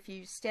 if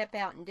you step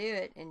out and do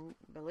it, and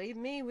believe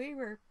me,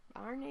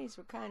 our knees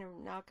were kind of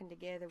knocking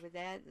together with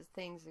that. The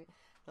things that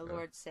the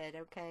Lord said,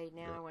 okay,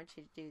 now I want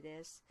you to do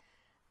this.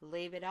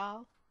 Leave it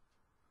all.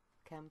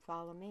 Come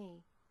follow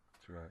me.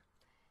 That's right.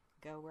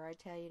 Go where I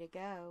tell you to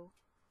go.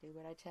 Do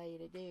what I tell you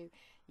to do.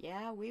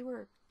 Yeah, we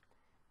were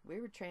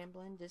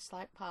trembling just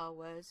like Paul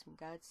was when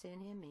God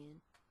sent him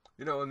in.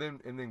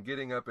 And then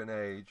getting up in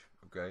age,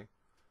 okay,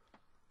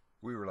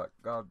 we were like,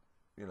 God,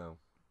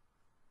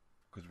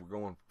 because we're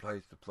going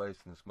place to place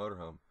in this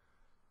motorhome,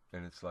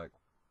 and it's like,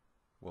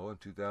 well, in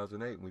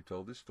 2008, when we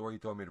told this story, He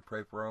told me to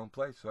pray for our own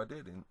place, so I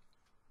did, and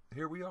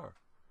here we are.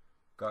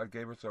 God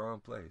gave us our own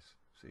place,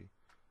 see?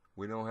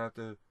 We don't have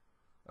to,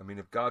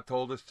 if God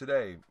told us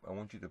today, I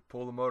want you to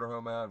pull the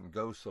motorhome out and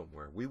go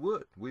somewhere, we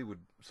would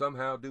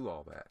somehow do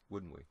all that,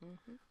 wouldn't we?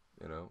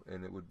 Mm-hmm.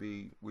 And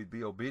we'd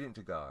be obedient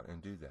to God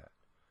and do that.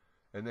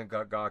 And then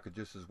God could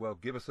just as well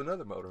give us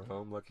another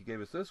motorhome like He gave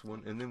us this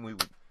one, and then we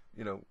would,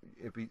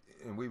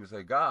 we would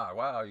say, God,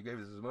 wow, You gave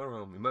us this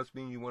motorhome. It must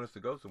mean You want us to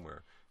go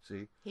somewhere.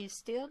 See? He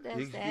still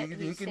does that.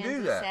 He can sends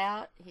do us that.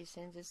 out. He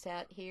sends us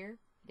out here,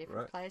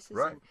 different places.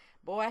 Right. And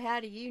boy, how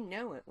do you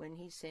know it when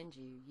He sends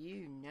you?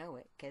 You know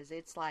it, because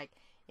it's like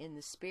in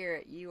the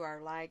spirit, you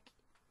are like,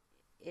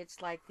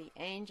 it's like the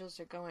angels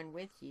are going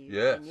with you.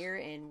 Yes. And you're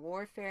in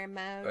warfare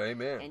mode.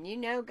 Amen.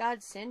 And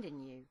God's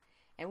sending you.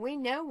 And we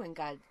know when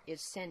God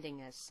is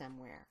sending us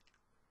somewhere.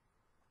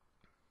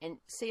 And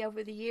see,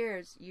 over the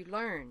years, you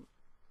learn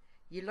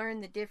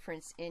the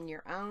difference in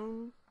your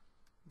own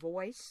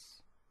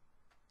voice,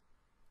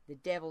 the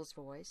devil's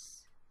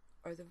voice,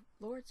 or the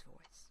Lord's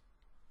voice.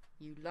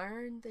 You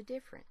learn the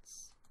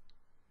difference.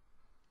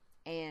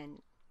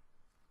 And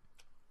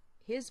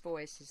His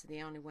voice is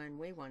the only one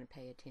we want to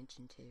pay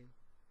attention to.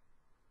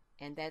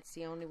 And that's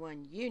the only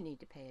one you need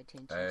to pay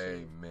attention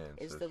Amen,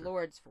 to. Is sister. the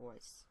Lord's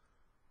voice.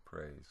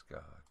 Praise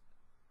God.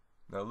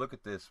 Now look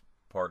at this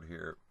part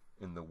here,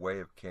 in the way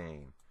of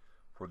Cain.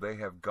 For they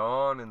have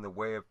gone in the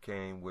way of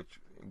Cain, which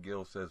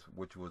Gill says,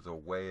 which was a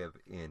way of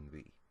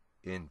envy.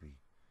 Envy.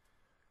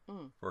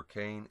 For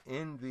Cain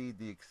envied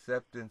the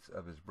acceptance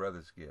of his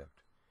brother's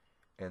gift,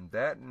 and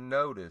that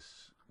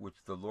notice which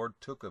the Lord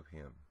took of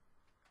him.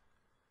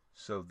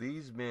 So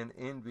these men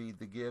envied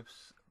the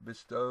gifts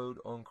bestowed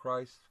on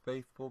Christ's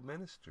faithful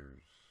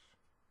ministers,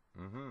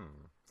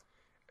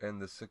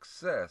 and the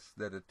success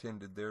that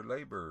attended their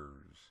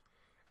labors,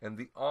 and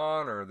the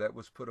honor that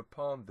was put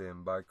upon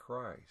them by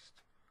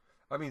Christ.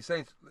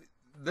 Saints,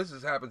 this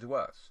has happened to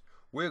us.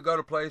 We'll go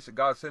to a place,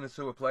 God sent us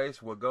to a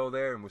place, we'll go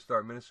there and we'll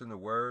start ministering the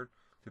Word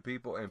to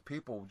people, and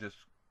people just,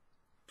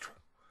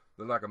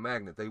 they're like a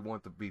magnet. They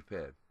want to be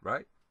fed,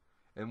 right?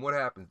 And what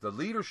happens? The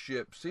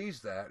leadership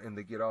sees that and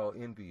they get all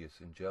envious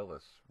and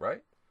jealous,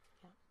 right?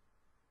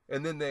 Yeah.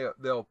 And then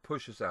they'll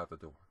push us out the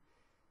door.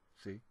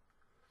 See?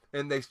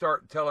 And they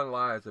start telling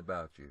lies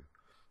about you.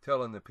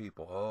 Telling the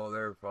people, oh,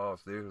 they're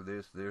false, there's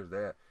this, there's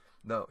that.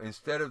 No,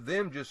 instead of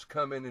them just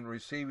coming and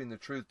receiving the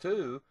truth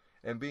too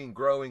and being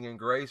growing in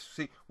grace.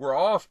 See, we're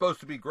all supposed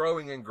to be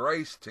growing in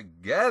grace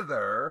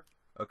together,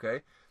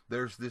 okay?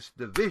 There's this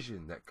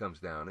division that comes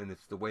down, and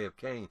it's the way of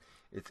Cain.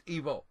 It's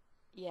evil.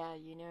 Yeah,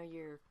 you know,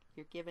 you're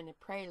giving a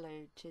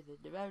prelude to the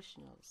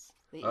devotionals,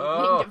 the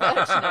evening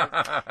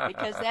devotionals,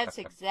 because that's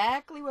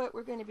exactly what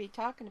we're going to be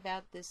talking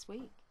about this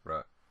week.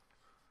 Right.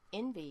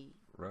 Envy,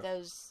 right.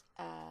 Those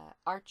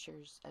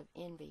archers of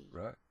envy,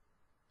 right?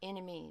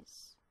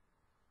 Enemies,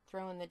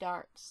 throwing the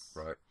darts,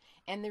 right?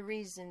 And the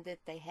reason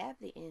that they have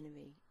the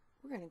enemy,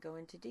 we're going to go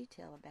into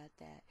detail about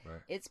that.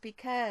 Right. It's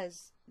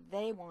because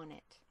they want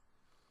it.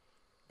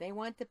 They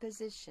want the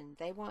position.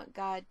 They want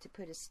God to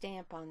put a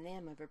stamp on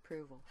them of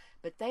approval.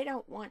 But they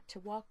don't want to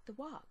walk the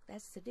walk.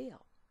 That's the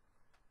deal.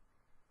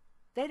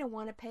 They don't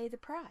want to pay the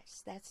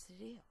price. That's the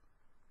deal.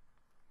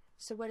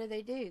 So what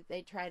do?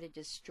 They try to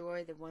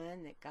destroy the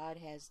one that God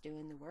has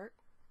doing the work,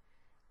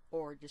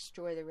 or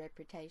destroy the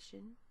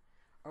reputation,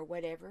 or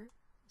whatever,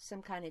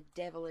 some kind of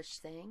devilish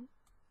thing.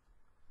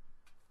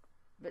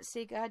 But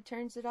see, God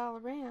turns it all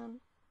around,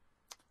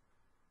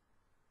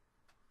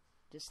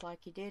 just like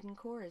he did in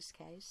Korah's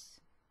case.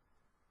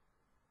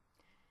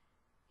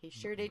 He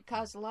sure did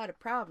cause a lot of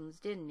problems,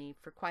 didn't he,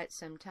 for quite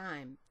some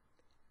time.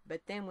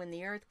 But then when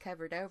the earth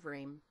covered over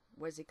him,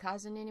 was he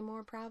causing any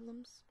more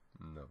problems?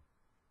 No.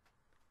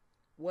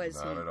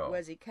 Not at all.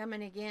 Was he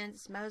coming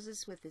against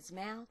Moses with his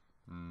mouth?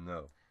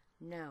 No.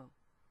 No.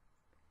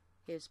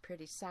 He was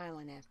pretty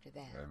silent after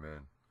that.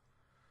 Amen.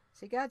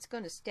 See, God's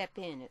going to step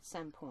in at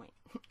some point.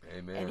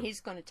 Amen. And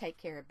he's going to take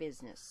care of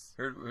business.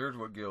 Here's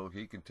what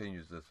he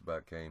continues this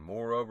about Cain.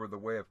 Moreover, the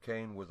way of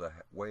Cain was a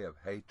way of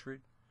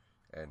hatred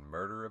and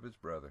murder of his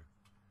brother,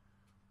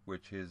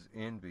 which his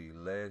envy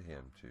led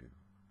him to.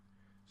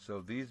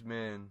 So these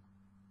men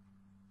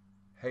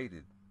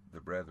hated the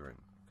brethren,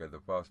 okay,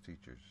 the false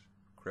teachers,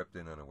 crept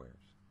in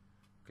unawares,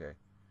 okay,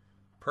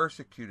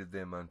 persecuted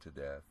them unto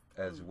death,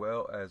 as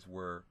well as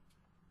were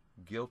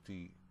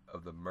guilty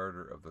of the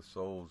murder of the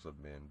souls of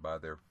men by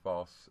their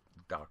false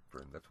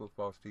doctrine. That's what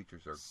false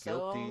teachers are.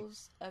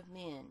 Souls of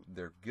men.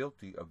 They're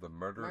guilty of the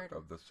murder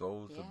of the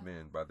souls of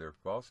men by their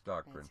false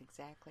doctrine. That's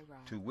exactly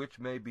right. To which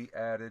may be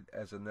added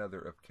as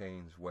another of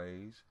Cain's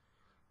ways,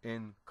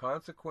 in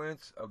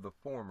consequence of the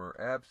former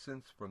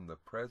absence from the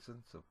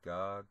presence of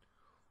God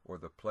or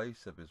the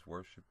place of his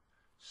worship.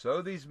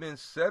 So these men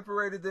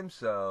separated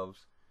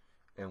themselves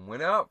and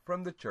went out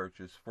from the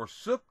churches,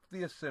 forsook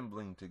the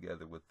assembling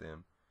together with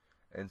them,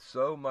 and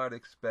so might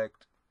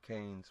expect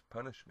Cain's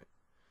punishment,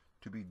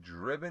 to be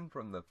driven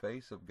from the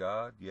face of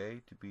God,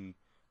 yea, to be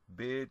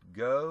bid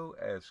go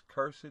as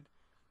cursed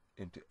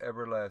into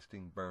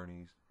everlasting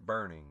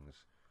burnings.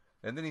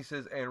 And then he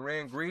says, and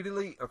ran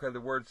greedily, okay,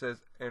 the word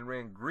says, and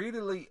ran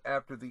greedily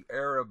after the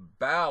error of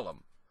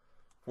Balaam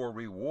for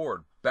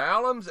reward.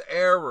 Balaam's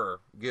error,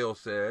 Gill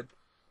said,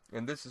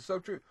 and this is so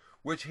true,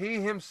 which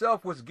he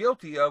himself was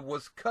guilty of,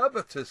 was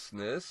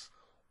covetousness,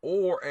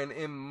 or an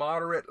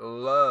immoderate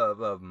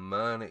love of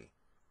money,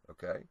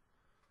 okay,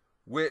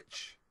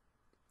 which,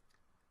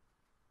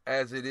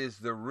 as it is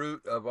the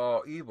root of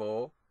all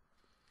evil,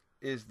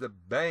 is the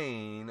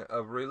bane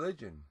of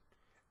religion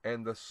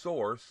and the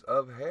source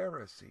of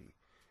heresy,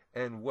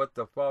 and what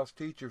the false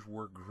teachers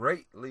were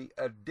greatly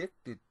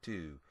addicted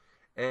to,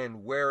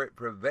 and where it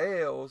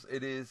prevails,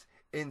 it is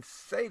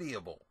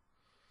insatiable,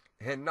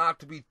 and not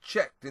to be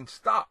checked and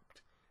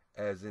stopped,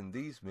 as in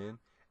these men,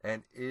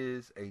 and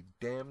is a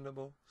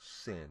damnable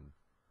sin,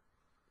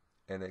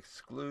 and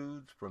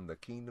excludes from the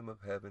kingdom of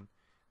heaven,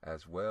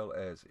 as well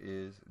as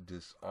is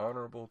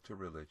dishonorable to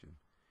religion.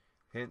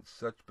 Hence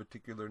such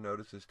particular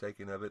notice is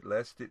taken of it,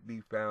 lest it be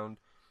found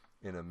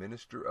in a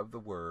minister of the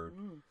word.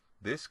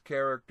 This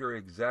character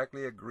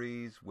exactly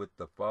agrees with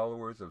the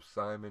followers of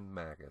Simon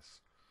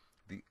Magus.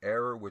 The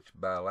error which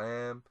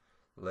Balaam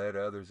led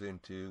others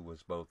into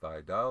was both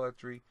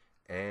idolatry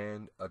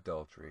and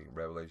adultery.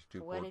 Revelation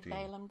 2:14. What did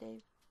Balaam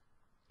do?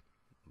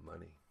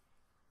 Money.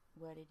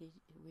 What did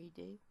we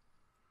do?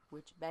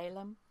 Which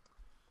Balaam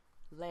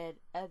led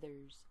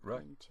others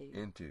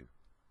into.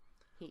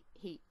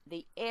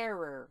 The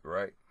error.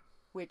 Right.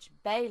 Which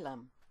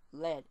Balaam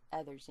led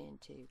others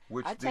into.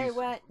 I tell you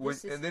what.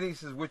 And then he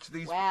says, which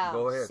these. Wow.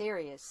 Go ahead.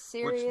 Serious.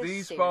 Which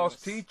these false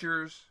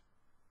teachers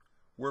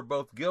were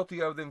both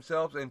guilty of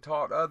themselves and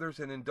taught others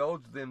and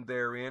indulged them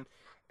therein,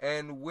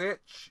 and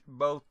which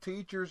both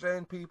teachers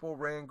and people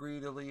ran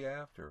greedily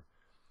after.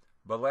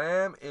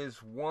 Balaam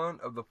is one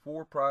of the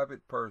 4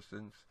 private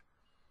persons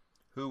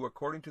who,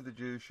 according to the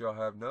Jews, shall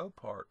have no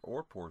part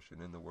or portion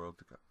in the world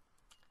to come.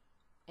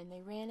 And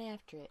they ran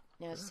after it.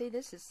 Now, see,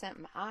 this is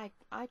something I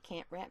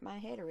can't wrap my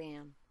head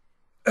around.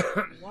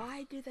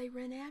 Why do they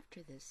run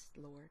after this,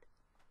 Lord?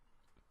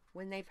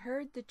 when they've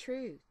heard the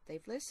truth,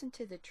 they've listened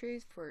to the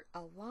truth for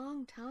a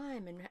long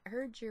time and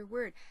heard your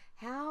word,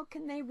 how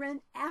can they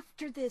run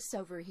after this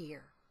over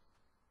here?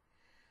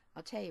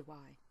 I'll tell you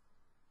why.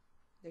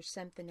 There's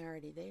something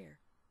already there.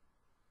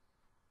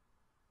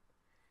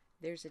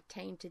 There's a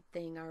tainted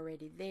thing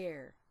already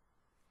there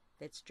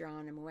that's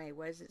drawing them away.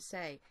 What does it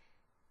say?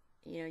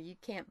 You know, you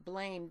can't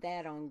blame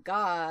that on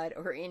God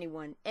or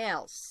anyone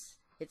else.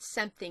 It's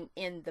something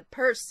in the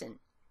person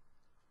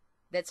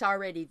that's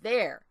already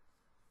there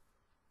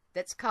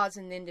that's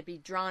causing them to be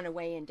drawn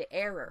away into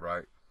error.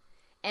 Right.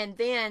 And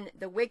then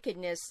the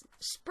wickedness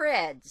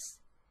spreads.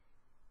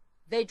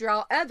 They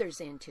draw others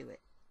into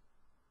it.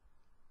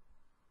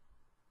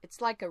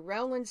 It's like a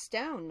rolling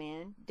stone,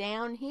 man,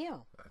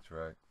 downhill. That's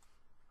right.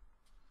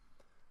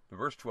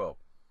 Verse 12.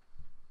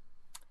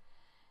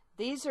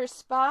 These are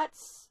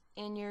spots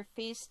in your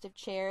feast of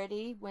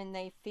charity when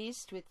they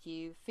feast with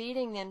you,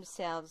 feeding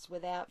themselves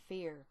without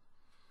fear.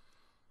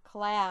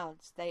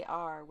 Clouds they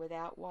are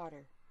without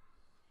water,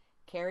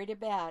 carried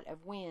about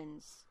of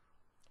winds,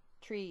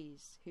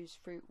 trees whose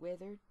fruit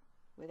withered,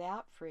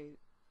 without fruit,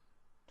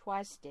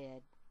 twice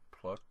dead,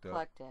 Plucked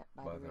up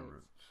by the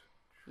roots.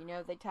 You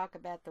know, they talk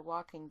about the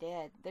walking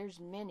dead. There's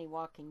many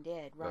walking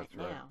dead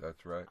now.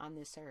 That's right. On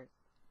this earth.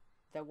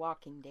 The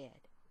walking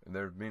dead. And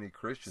there are many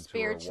Christians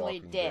spiritually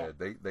who are walking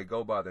dead. They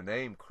go by the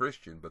name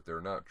Christian, but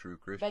they're not true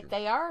Christians. But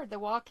they are the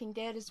walking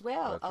dead as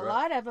well. That's a right.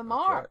 lot of them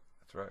That's are. Right.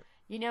 That's right.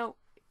 You know,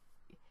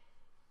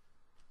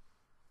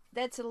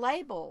 that's a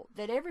label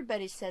that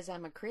everybody says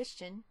I'm a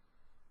Christian.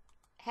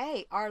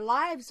 Hey, our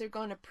lives are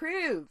going to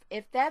prove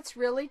if that's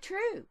really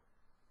true.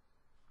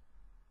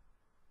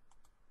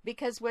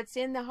 Because what's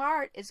in the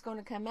heart is going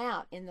to come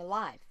out in the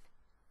life.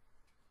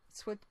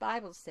 That's what the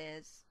Bible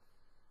says.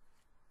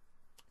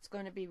 It's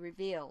going to be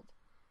revealed.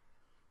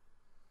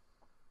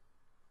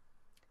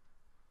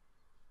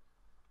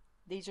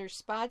 These are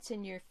spots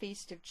in your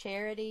feast of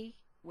charity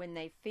when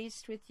they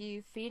feast with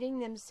you, feeding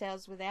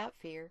themselves without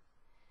fear.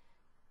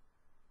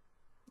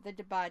 The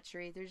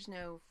debauchery, there's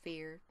no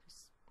fear.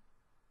 Just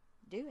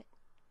do it.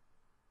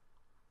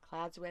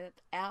 Clouds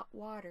without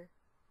water.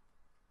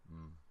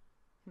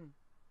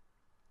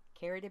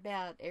 Carried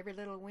about every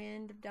little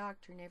wind of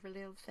doctrine, every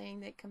little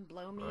thing that can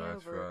blow me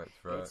over.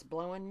 That's right. It's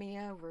blowing me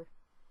over.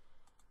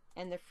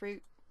 And the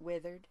fruit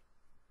withered,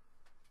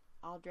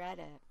 all dried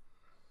up,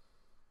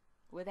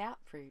 without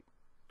fruit.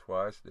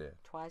 Twice dead.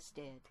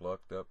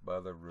 Plucked up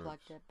by the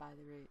roots.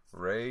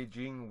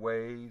 Raging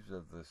waves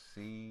of the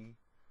sea,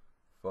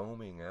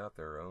 foaming out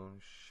their own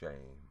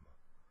shame.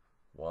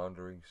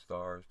 Wandering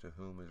stars to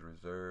whom is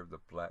reserved the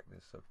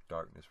blackness of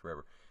darkness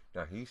forever.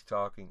 Now he's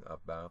talking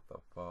about the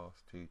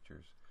false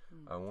teachers.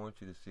 I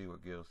want you to see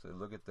what Gill says.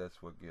 Look at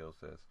that's what Gill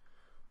says.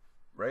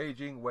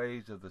 Raging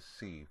waves of the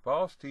sea.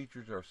 False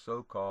teachers are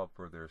so called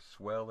for their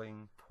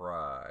swelling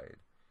pride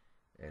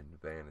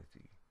and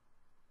vanity,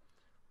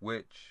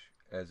 which,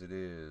 as it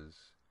is,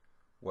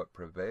 what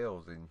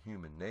prevails in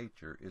human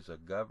nature, is a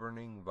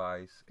governing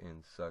vice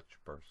in such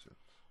persons.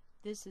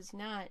 This is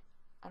not,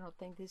 I don't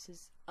think this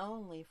is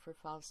only for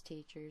false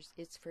teachers.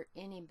 It's for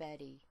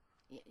anybody.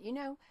 You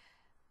know,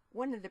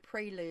 one of the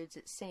preludes,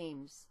 it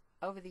seems,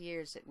 over the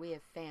years that we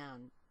have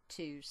found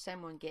to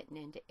someone getting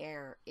into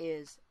error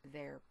is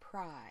their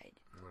pride.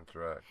 That's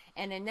right.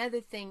 And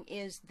another thing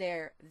is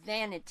their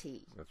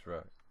vanity. That's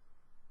right.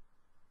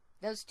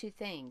 Those two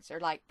things are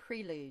like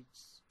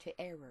preludes to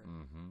error.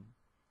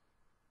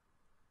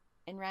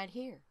 And right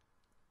here,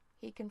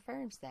 he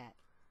confirms that.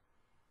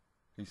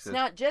 It's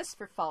not just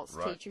for false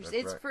teachers.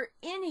 It's for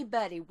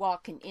anybody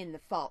walking in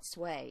the false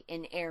way,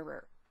 in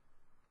error,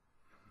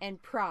 and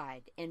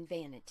pride and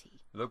vanity.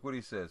 Look what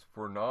he says.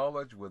 For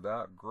knowledge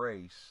without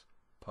grace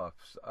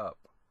puffs up.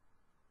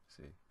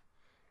 See?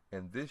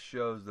 And this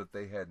shows that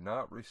they had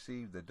not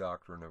received the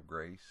doctrine of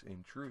grace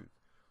in truth.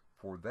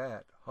 For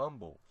that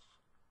humbles,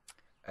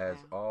 as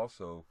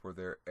also for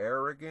their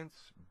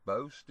arrogance,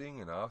 boasting,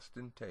 and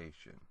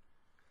ostentation,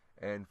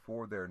 and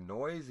for their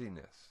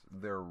noisiness,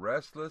 their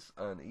restless,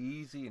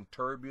 uneasy, and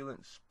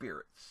turbulent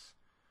spirits,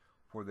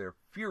 for their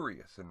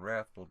furious and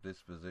wrathful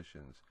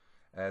dispositions,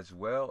 as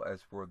well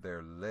as for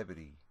their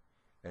levity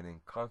and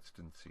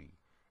inconstancy,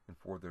 and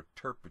for their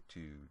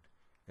turpitude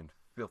and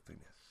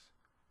filthiness,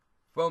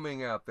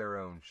 foaming out their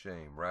own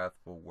shame,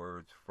 wrathful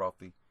words,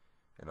 frothy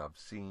and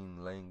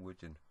obscene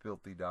language, and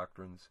filthy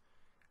doctrines,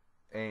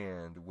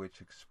 and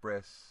which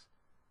expresses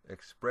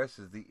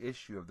the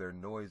issue of their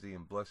noisy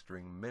and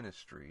blustering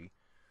ministry,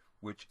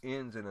 which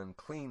ends in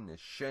uncleanness,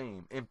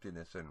 shame,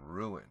 emptiness, and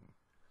ruin.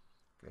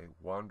 Okay,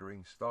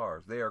 wandering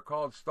stars. They are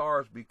called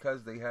stars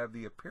because they have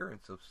the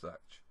appearance of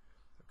such.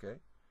 Okay,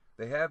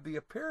 they have the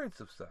appearance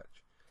of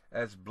such,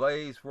 as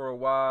blaze for a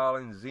while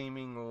in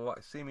seeming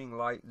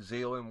light,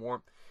 zeal, and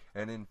warmth,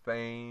 and in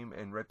fame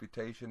and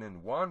reputation,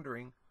 and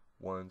wandering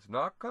ones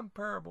not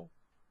comparable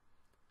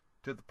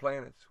to the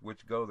planets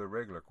which go their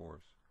regular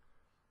course,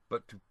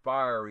 but to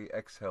fiery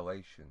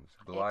exhalations,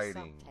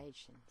 gliding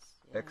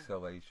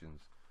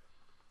exhalations.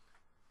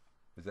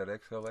 Is that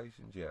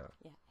exhalations? Yeah.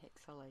 Yeah,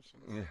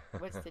 exhalations. Yeah.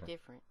 What's the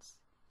difference?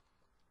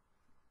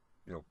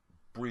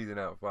 breathing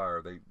out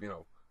fire. They,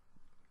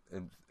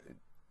 and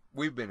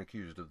we've been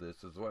accused of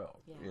this as well.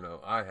 Yeah.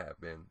 I have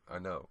been, I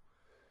know.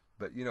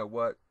 But you know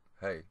what?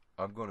 Hey,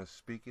 I'm going to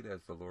speak it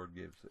as the Lord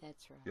gives it.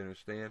 That's right. You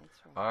understand?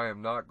 That's right. I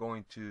am not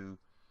going to,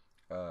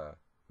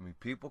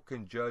 people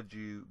can judge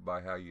you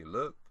by how you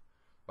look,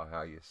 by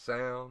how you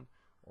sound,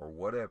 or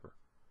whatever.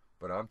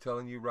 But I'm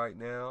telling you right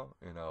now,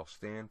 and I'll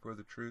stand for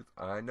the truth,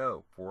 I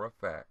know for a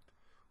fact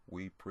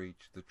we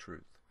preach the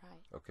truth.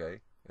 Right.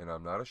 Okay? And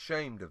I'm not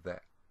ashamed of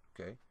that.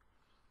 Okay?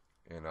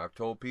 And I've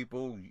told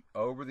people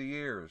over the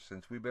years,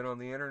 since we've been on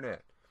the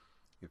internet,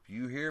 if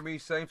you hear me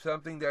say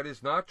something that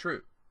is not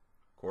true,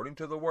 according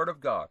to the Word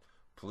of God,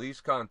 please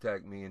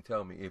contact me and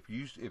tell me. If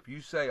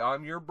you say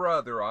I'm your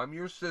brother, I'm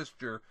your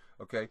sister,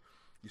 okay,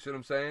 you see what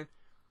I'm saying?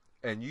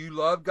 And you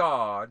love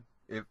God,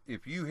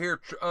 if you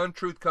hear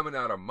untruth coming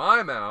out of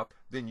my mouth,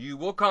 then you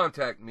will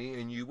contact me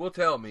and you will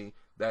tell me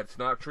that's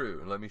not true.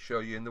 And let me show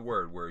you in the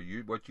Word where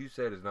what you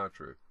said is not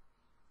true.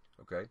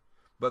 Okay?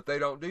 But they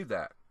don't do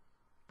that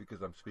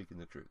because I'm speaking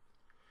the truth.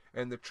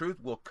 And the truth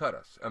will cut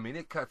us. I mean,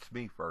 it cuts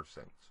me first,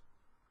 saints.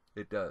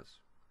 It does.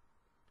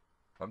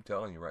 I'm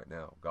telling you right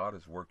now, God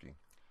is working.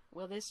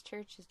 Well, this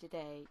church is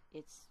today,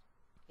 it's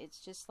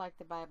just like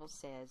the Bible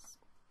says,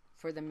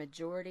 for the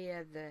majority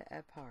of the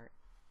part.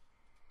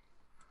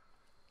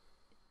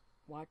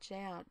 Watch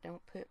out,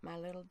 don't put my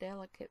little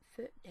delicate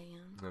foot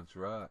down. That's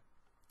right.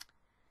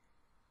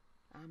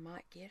 I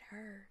might get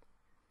hurt.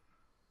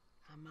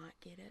 I might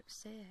get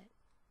upset.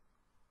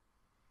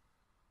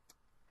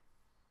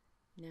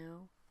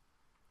 No.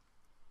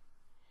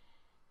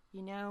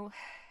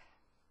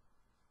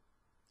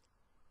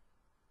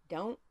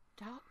 Don't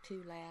talk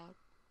too loud.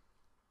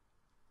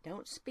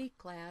 Don't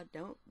speak loud.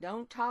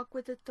 Don't talk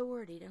with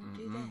authority. Don't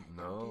do that.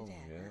 No, Don't do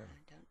that. yeah.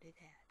 Don't do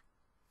that.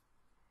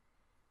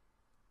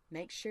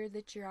 Make sure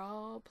that you're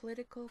all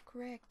political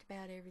correct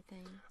about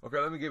everything. Okay,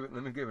 let me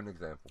give an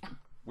example.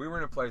 We were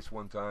in a place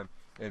one time,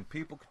 and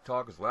people could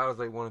talk as loud as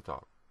they want to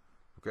talk.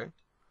 Okay,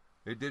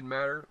 it didn't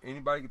matter.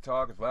 Anybody could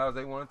talk as loud as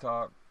they want to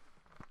talk,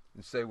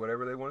 and say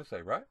whatever they want to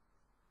say, right?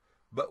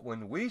 But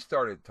when we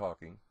started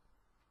talking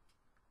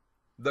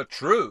the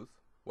truth,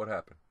 what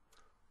happened?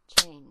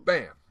 Change.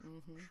 Bam!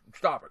 Mm-hmm.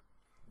 Stop it!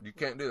 You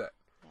can't do that.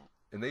 Yeah.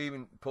 And they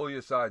even pull you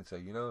aside and say,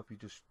 if you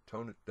just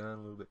tone it down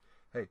a little bit.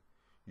 Hey,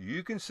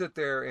 you can sit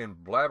there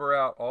and blabber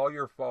out all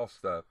your false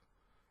stuff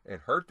and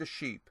hurt the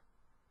sheep,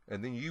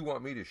 and then you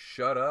want me to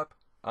shut up?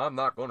 I'm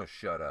not going to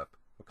shut up,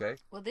 okay?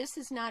 Well, this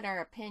is not our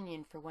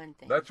opinion, for one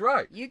thing. That's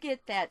right. You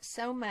get that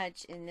so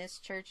much in this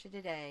church of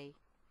today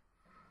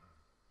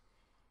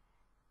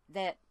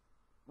that,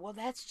 well,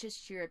 that's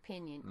just your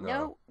opinion.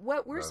 No,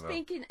 what we're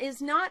speaking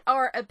is not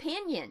our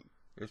opinion.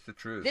 It's the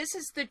truth. This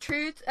is the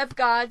truth of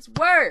God's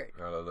Word.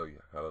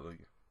 Hallelujah.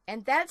 Hallelujah.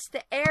 And that's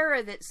the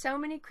error that so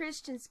many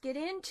Christians get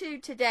into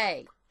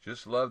today.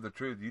 Just love the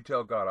truth. You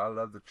tell God, I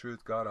love the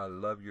truth. God, I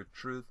love your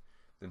truth.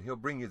 Then He'll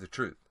bring you the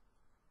truth.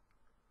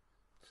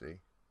 See?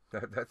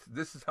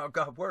 This is how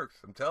God works.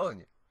 I'm telling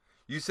you.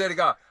 You say to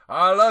God,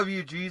 I love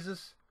you,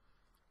 Jesus.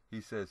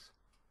 He says,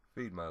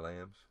 feed my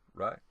lambs.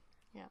 Right?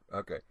 Yeah.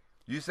 Okay.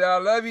 You say, I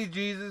love you,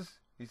 Jesus.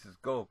 He says,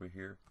 go over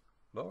here.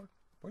 Lord,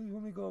 what do you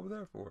want me to go over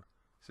there for?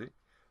 See?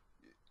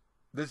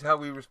 This is how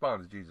we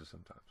respond to Jesus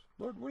sometimes.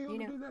 Lord, what do you want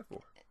me to do that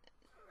for?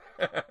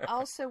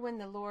 Also, when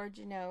the Lord,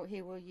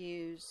 He will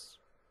use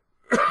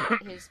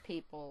His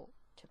people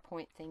to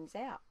point things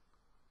out.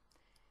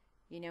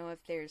 If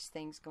there's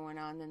things going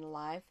on in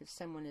life, if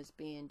someone is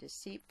being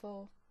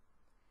deceitful,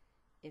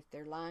 if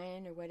they're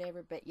lying or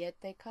whatever, but yet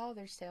they call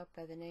themselves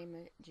by the name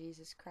of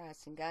Jesus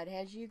Christ, and God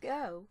has you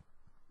go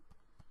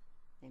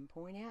and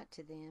point out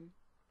to them.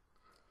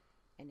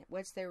 And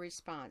what's their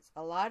response?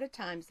 A lot of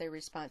times their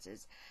response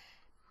is,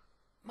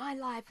 my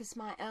life is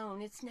my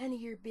own. It's none of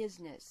your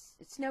business.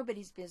 It's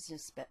nobody's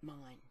business but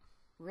mine.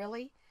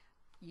 Really?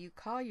 You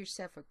call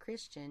yourself a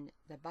Christian,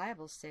 the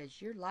Bible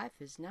says your life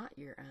is not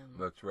your own.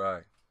 That's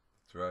right.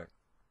 That's right.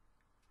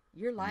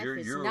 Your life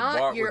is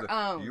not your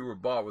own. You were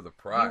bought with a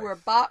price. You were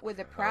bought with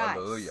a price.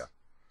 Hallelujah.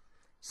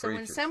 So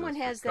when someone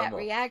has that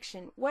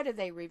reaction, what are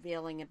they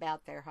revealing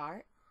about their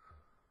heart?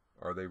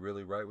 Are they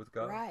really right with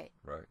God? Right.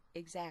 Right.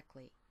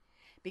 Exactly.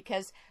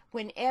 Because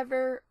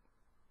whenever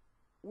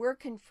we're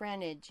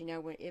confronted,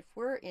 if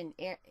we're in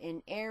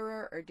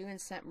error or doing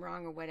something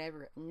wrong or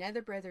whatever,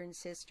 another brother and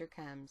sister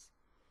comes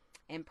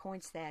and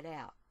points that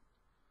out.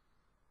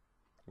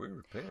 We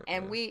repent.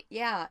 And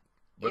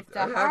but if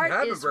the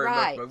heart is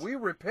right, but we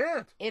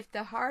repent. If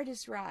the heart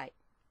is right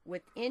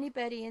with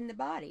anybody in the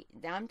body,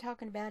 I'm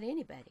talking about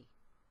anybody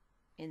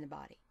in the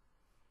body.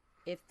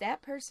 If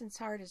that person's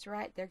heart is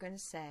right, they're going to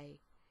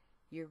say,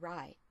 you're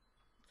right,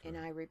 and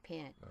I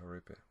repent. I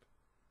repent.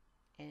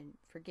 And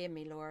forgive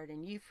me, Lord,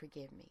 and you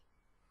forgive me.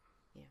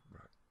 Yeah.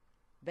 Right.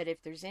 But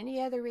if there's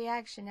any other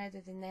reaction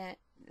other than that,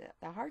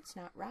 the heart's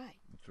not right.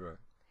 That's right.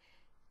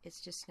 It's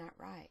just not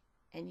right.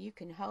 And you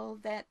can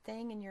hold that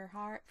thing in your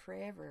heart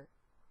forever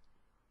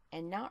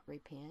and not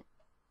repent,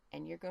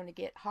 and you're going to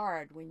get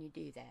hard when you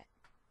do that.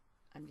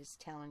 I'm just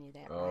telling you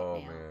that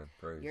right now. Man,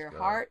 praise your God.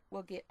 heart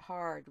will get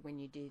hard when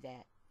you do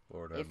that.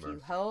 Lord have If mercy.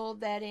 you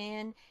hold that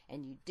in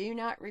and you do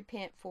not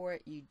repent for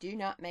it, you do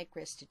not make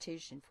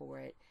restitution for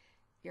it,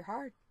 your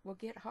heart will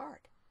get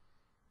hard.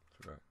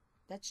 That's right.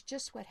 That's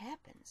just what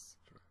happens.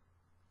 That's right.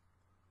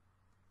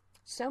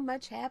 So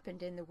much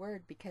happened in the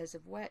Word because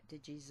of what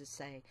did Jesus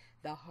say?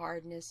 The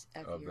hardness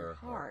of your their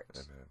heart.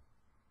 Amen.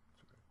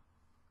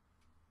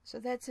 So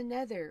that's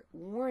another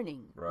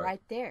warning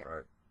Right there.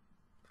 Right.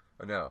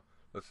 And now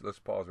let's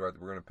pause right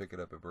there. We're going to pick it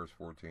up at verse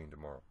 14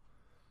 tomorrow.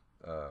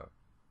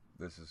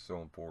 This is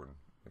so important.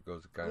 It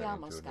goes kind We of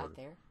almost into another. got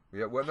there.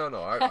 Yeah. Well,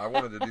 no. I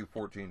wanted to do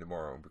 14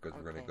 tomorrow because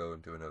we're going Okay. to go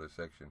into another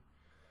section.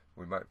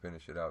 We might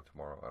finish it out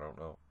tomorrow. I don't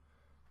know.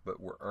 But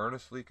we're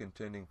earnestly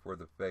contending for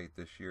the faith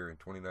this year in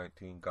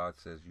 2019. God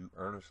says you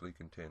earnestly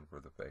contend for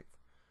the faith.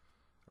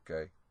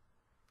 Okay?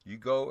 You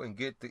go and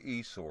get the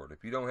e-sword.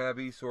 If you don't have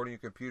e-sword on your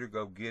computer,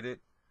 go get it.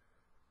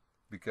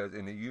 Because,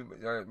 and you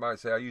might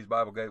say, I use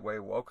Bible Gateway.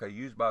 Well, okay,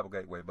 use Bible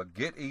Gateway. But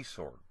get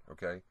e-sword,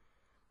 okay?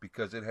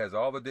 Because it has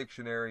all the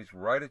dictionaries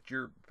right at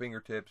your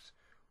fingertips,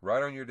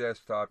 right on your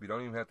desktop. You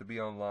don't even have to be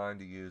online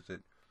to use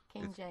it.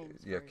 King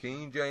James. Yeah, Version.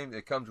 King James.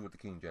 It comes with the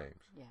King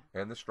James. Yeah.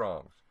 And the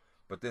Strongs.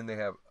 But then they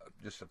have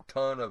just a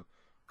ton of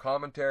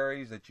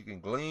commentaries that you can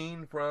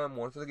glean from.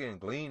 Once again,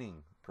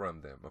 gleaning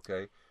from them,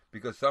 okay?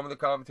 Because some of the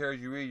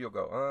commentaries you read, you'll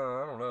go,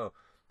 I don't know.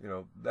 You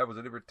know, that was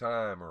a different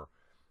time. Or,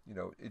 you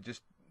know, it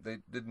just, they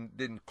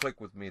didn't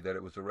click with me that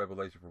it was a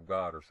revelation from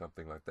God or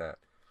something like that.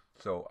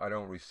 So I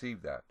don't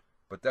receive that.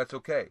 But that's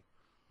okay.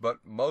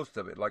 But most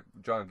of it, like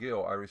John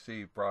Gill, I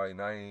received probably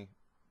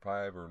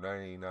 95 or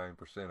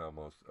 99%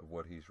 almost of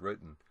what he's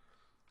written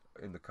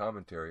in the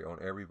commentary on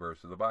every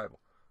verse of the Bible.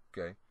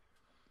 Okay?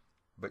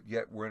 But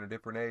yet we're in a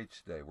different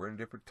age today. We're in a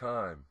different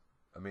time.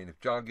 I mean, if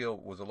John Gill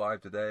was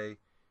alive today,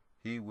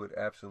 he would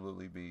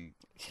absolutely be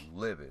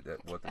livid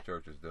at what the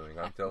church is doing.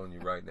 I'm telling you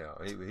right now.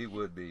 He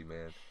would be,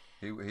 man.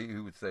 He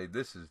would say,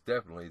 this is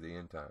definitely the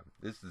end time.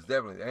 This is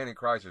definitely, the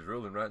Antichrist is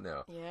ruling right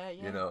now. Yeah.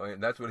 You know,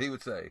 and that's what he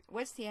would say.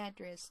 What's the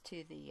address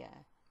to the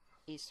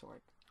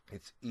e-sword?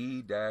 It's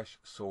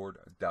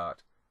e-sword.net.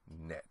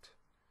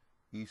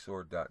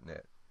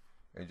 e-sword.net.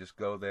 And just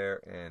go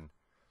there and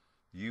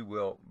you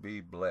will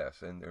be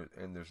blessed. And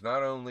there's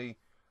not only,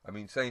 I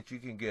mean, saints, you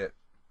can get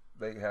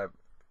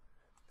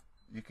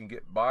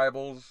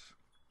Bibles,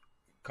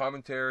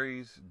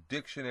 commentaries,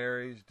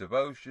 dictionaries,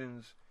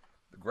 devotions,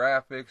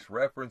 graphics,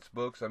 reference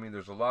books. I mean,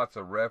 there's lots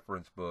of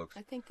reference books.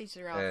 I think these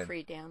are all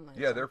free downloads.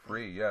 Yeah, they're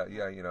free. Yeah,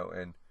 you know,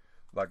 and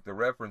like the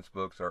reference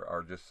books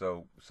are just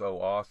so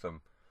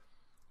awesome.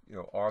 You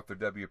know, Arthur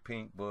W.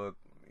 Pink book,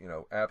 you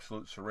know,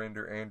 Absolute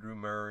Surrender, Andrew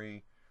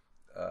Murray,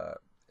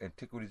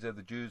 Antiquities of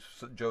the Jews,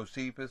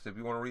 Josephus. If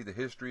you want to read the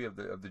history of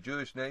the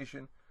Jewish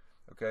nation,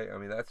 okay, I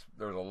mean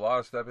there's a lot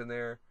of stuff in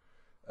there.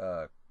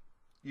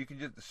 You can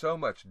just so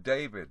much.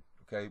 David,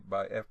 okay,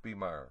 by F.B.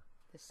 Meyer.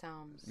 The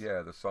Psalms.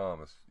 Yeah, the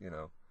Psalmist. You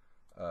know,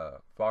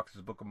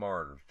 Fox's Book of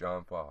Martyrs,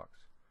 John Fox.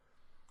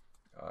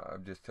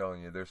 I'm just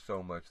telling you, there's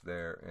so much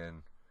there,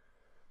 and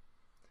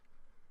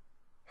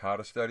How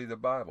to Study the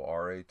Bible,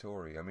 R.A.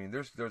 Torrey. I mean,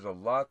 there's a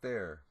lot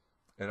there.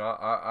 And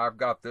I've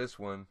got this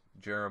one,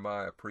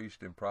 Jeremiah,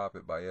 Priest and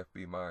Prophet by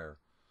F.B. Meyer.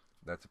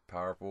 That's a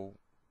powerful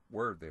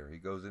word there. He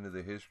goes into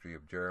the history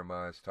of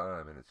Jeremiah's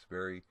time, and it's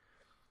very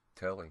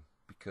telling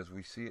because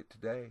we see it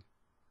today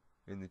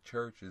in the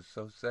church. It's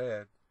so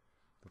sad.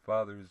 The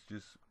father is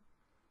just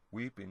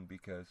weeping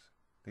because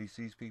he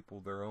sees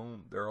people, their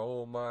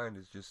whole mind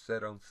is just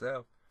set on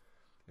self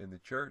in the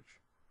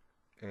church.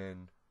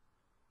 And,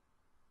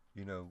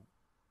 you know,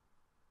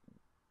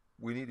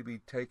 we need to be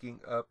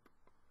taking up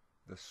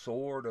the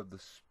sword of the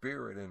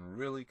Spirit and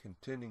really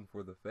contending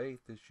for the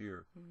faith this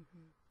year.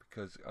 Mm-hmm.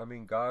 Because, I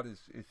mean, God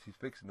he's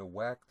fixing to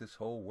whack this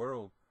whole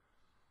world.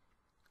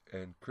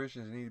 And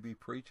Christians need to be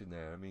preaching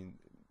that. I mean,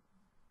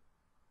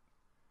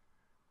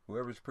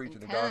 whoever's preaching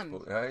the gospel.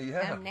 Come now.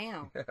 Yeah,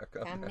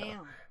 come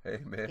now.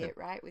 Amen. Get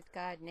right with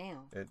God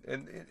now.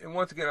 And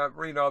once again, I'm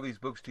reading all these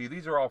books to you.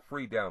 These are all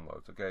free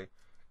downloads, okay?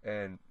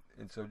 And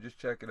so just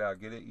check it out.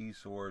 Get an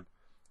e-sword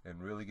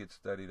and really get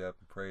studied up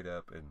and prayed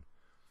up and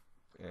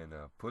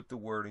put the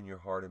word in your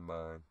heart and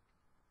mind.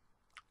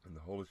 And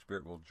the Holy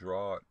Spirit will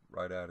draw it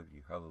right out of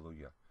you.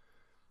 Hallelujah.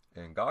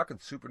 And God can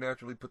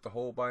supernaturally put the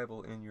whole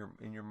Bible in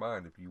your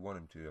mind if you want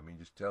Him to. I mean,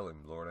 just tell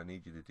Him, Lord, I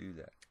need you to do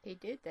that. He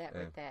did that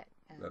with that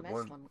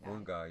Muslim guy.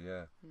 One guy,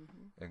 yeah.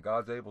 Mm-hmm. And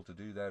God's able to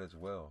do that as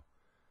well.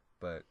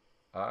 But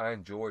I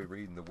enjoy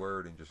reading the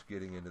Word and just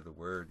getting into the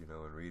Word, you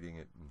know, and reading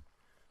it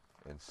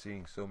and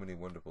seeing so many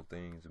wonderful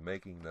things and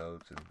making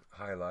notes and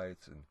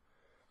highlights and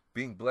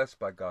being blessed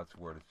by God's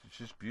Word. It's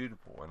just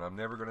beautiful, and I'm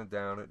never going to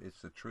down it.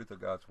 It's the truth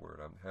of God's Word.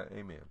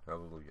 Amen.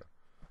 Hallelujah.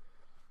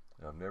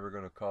 I'm never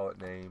going to call it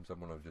names.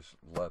 I'm going to just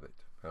love it.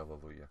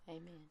 Hallelujah.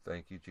 Amen.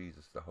 Thank you,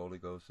 Jesus. The Holy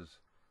Ghost is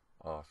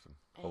awesome.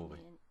 Amen. Holy.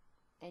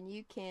 And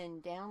you can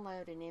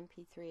download an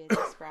MP3 of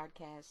this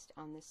broadcast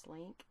on this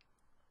link.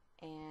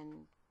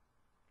 And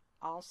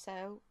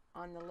also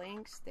on the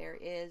links, there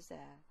is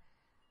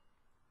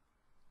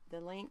the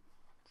link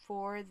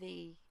for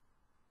the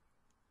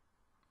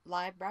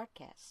live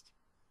broadcast.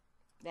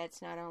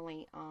 that's not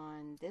only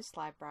on this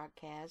live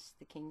broadcast,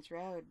 the King's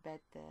Road,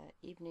 but the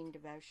evening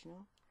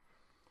devotional.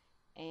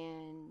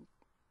 And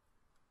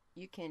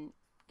you can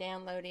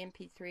download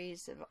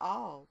MP3s of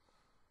all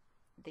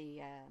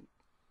the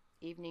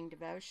evening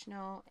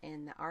devotional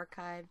and the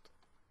archived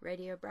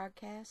radio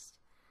broadcast,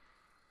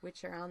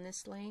 which are on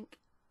this link.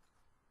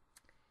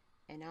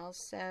 And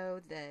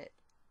also the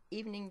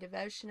evening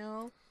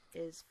devotional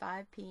is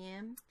 5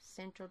 p.m.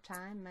 Central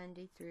Time,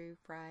 Monday through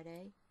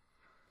Friday.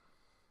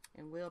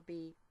 And we'll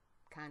be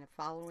kind of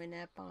following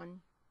up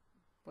on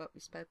what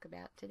we spoke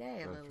about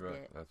today a little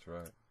bit. That's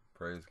right.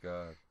 Praise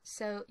God.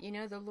 So,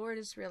 the Lord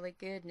is really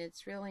good, and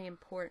it's really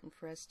important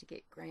for us to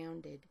get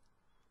grounded,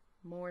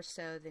 more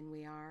so than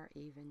we are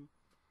even,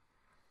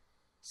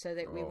 so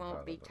that we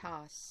won't be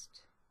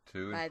tossed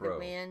to by and fro. the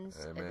winds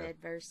Amen. of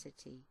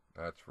adversity.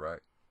 That's right.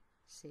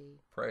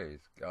 See?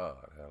 Praise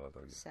God.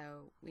 Hallelujah.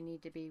 So, we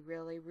need to be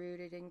really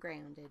rooted and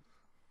grounded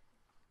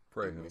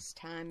in this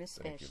time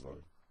especially. Thank you,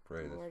 Lord.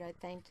 Pray Lord, I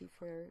thank you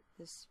for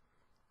this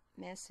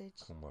message.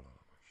 Come on.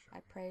 I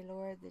pray,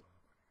 Lord, that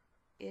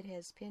it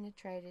has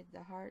penetrated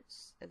the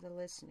hearts of the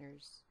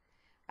listeners.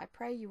 I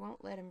pray you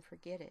won't let them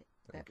forget it,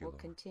 but will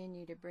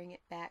continue to bring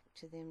it back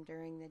to them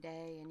during the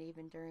day and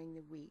even during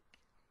the week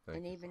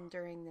and even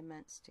during the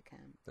months to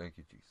come. Thank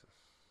you, Jesus.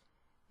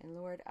 And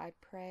Lord, I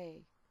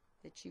pray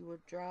that you will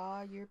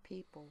draw your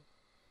people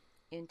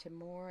into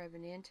more of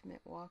an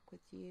intimate walk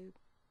with you,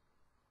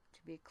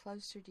 to be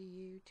closer to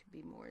you, to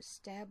be more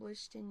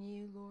established in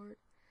you, Lord.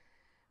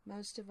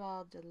 Most of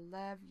all, to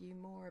love you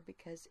more,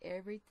 because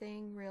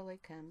everything really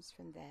comes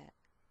from that,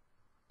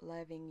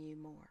 loving you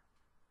more.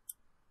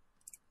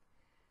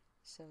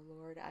 So,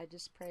 Lord, I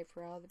just pray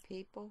for all the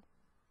people,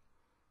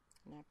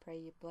 and I pray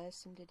you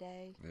bless them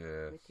today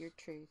with your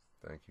truth.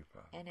 Thank you,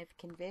 Father. And if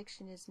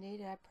conviction is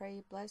needed, I pray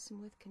you bless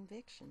them with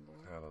conviction,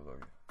 Lord.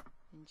 Hallelujah.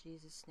 In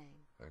Jesus'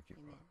 name. Thank you,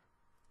 Amen.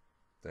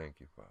 Father. Thank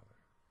you, Father.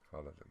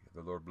 Hallelujah.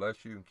 The Lord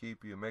bless you and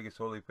keep you and make his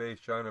holy face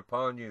shine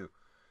upon you.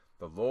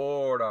 The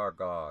Lord our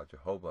God,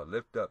 Jehovah,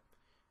 lift up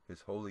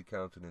his holy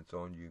countenance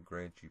on you and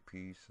grant you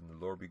peace. And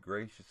the Lord be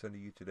gracious unto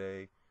you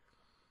today.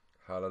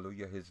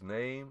 Hallelujah. His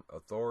name,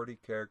 authority,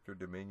 character,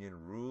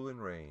 dominion, rule,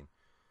 and reign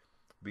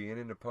be in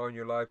and upon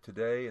your life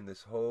today and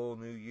this whole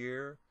new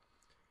year.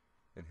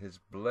 And his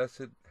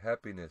blessed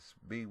happiness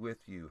be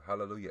with you.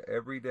 Hallelujah.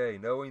 Every day,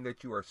 knowing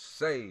that you are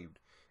saved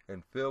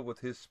and filled with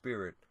his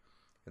spirit,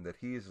 and that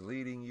he is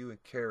leading you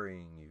and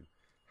carrying you.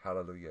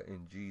 Hallelujah.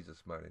 In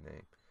Jesus' mighty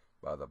name.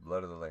 By the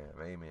blood of the Lamb.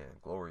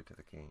 Amen. Glory to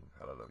the King.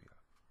 Hallelujah.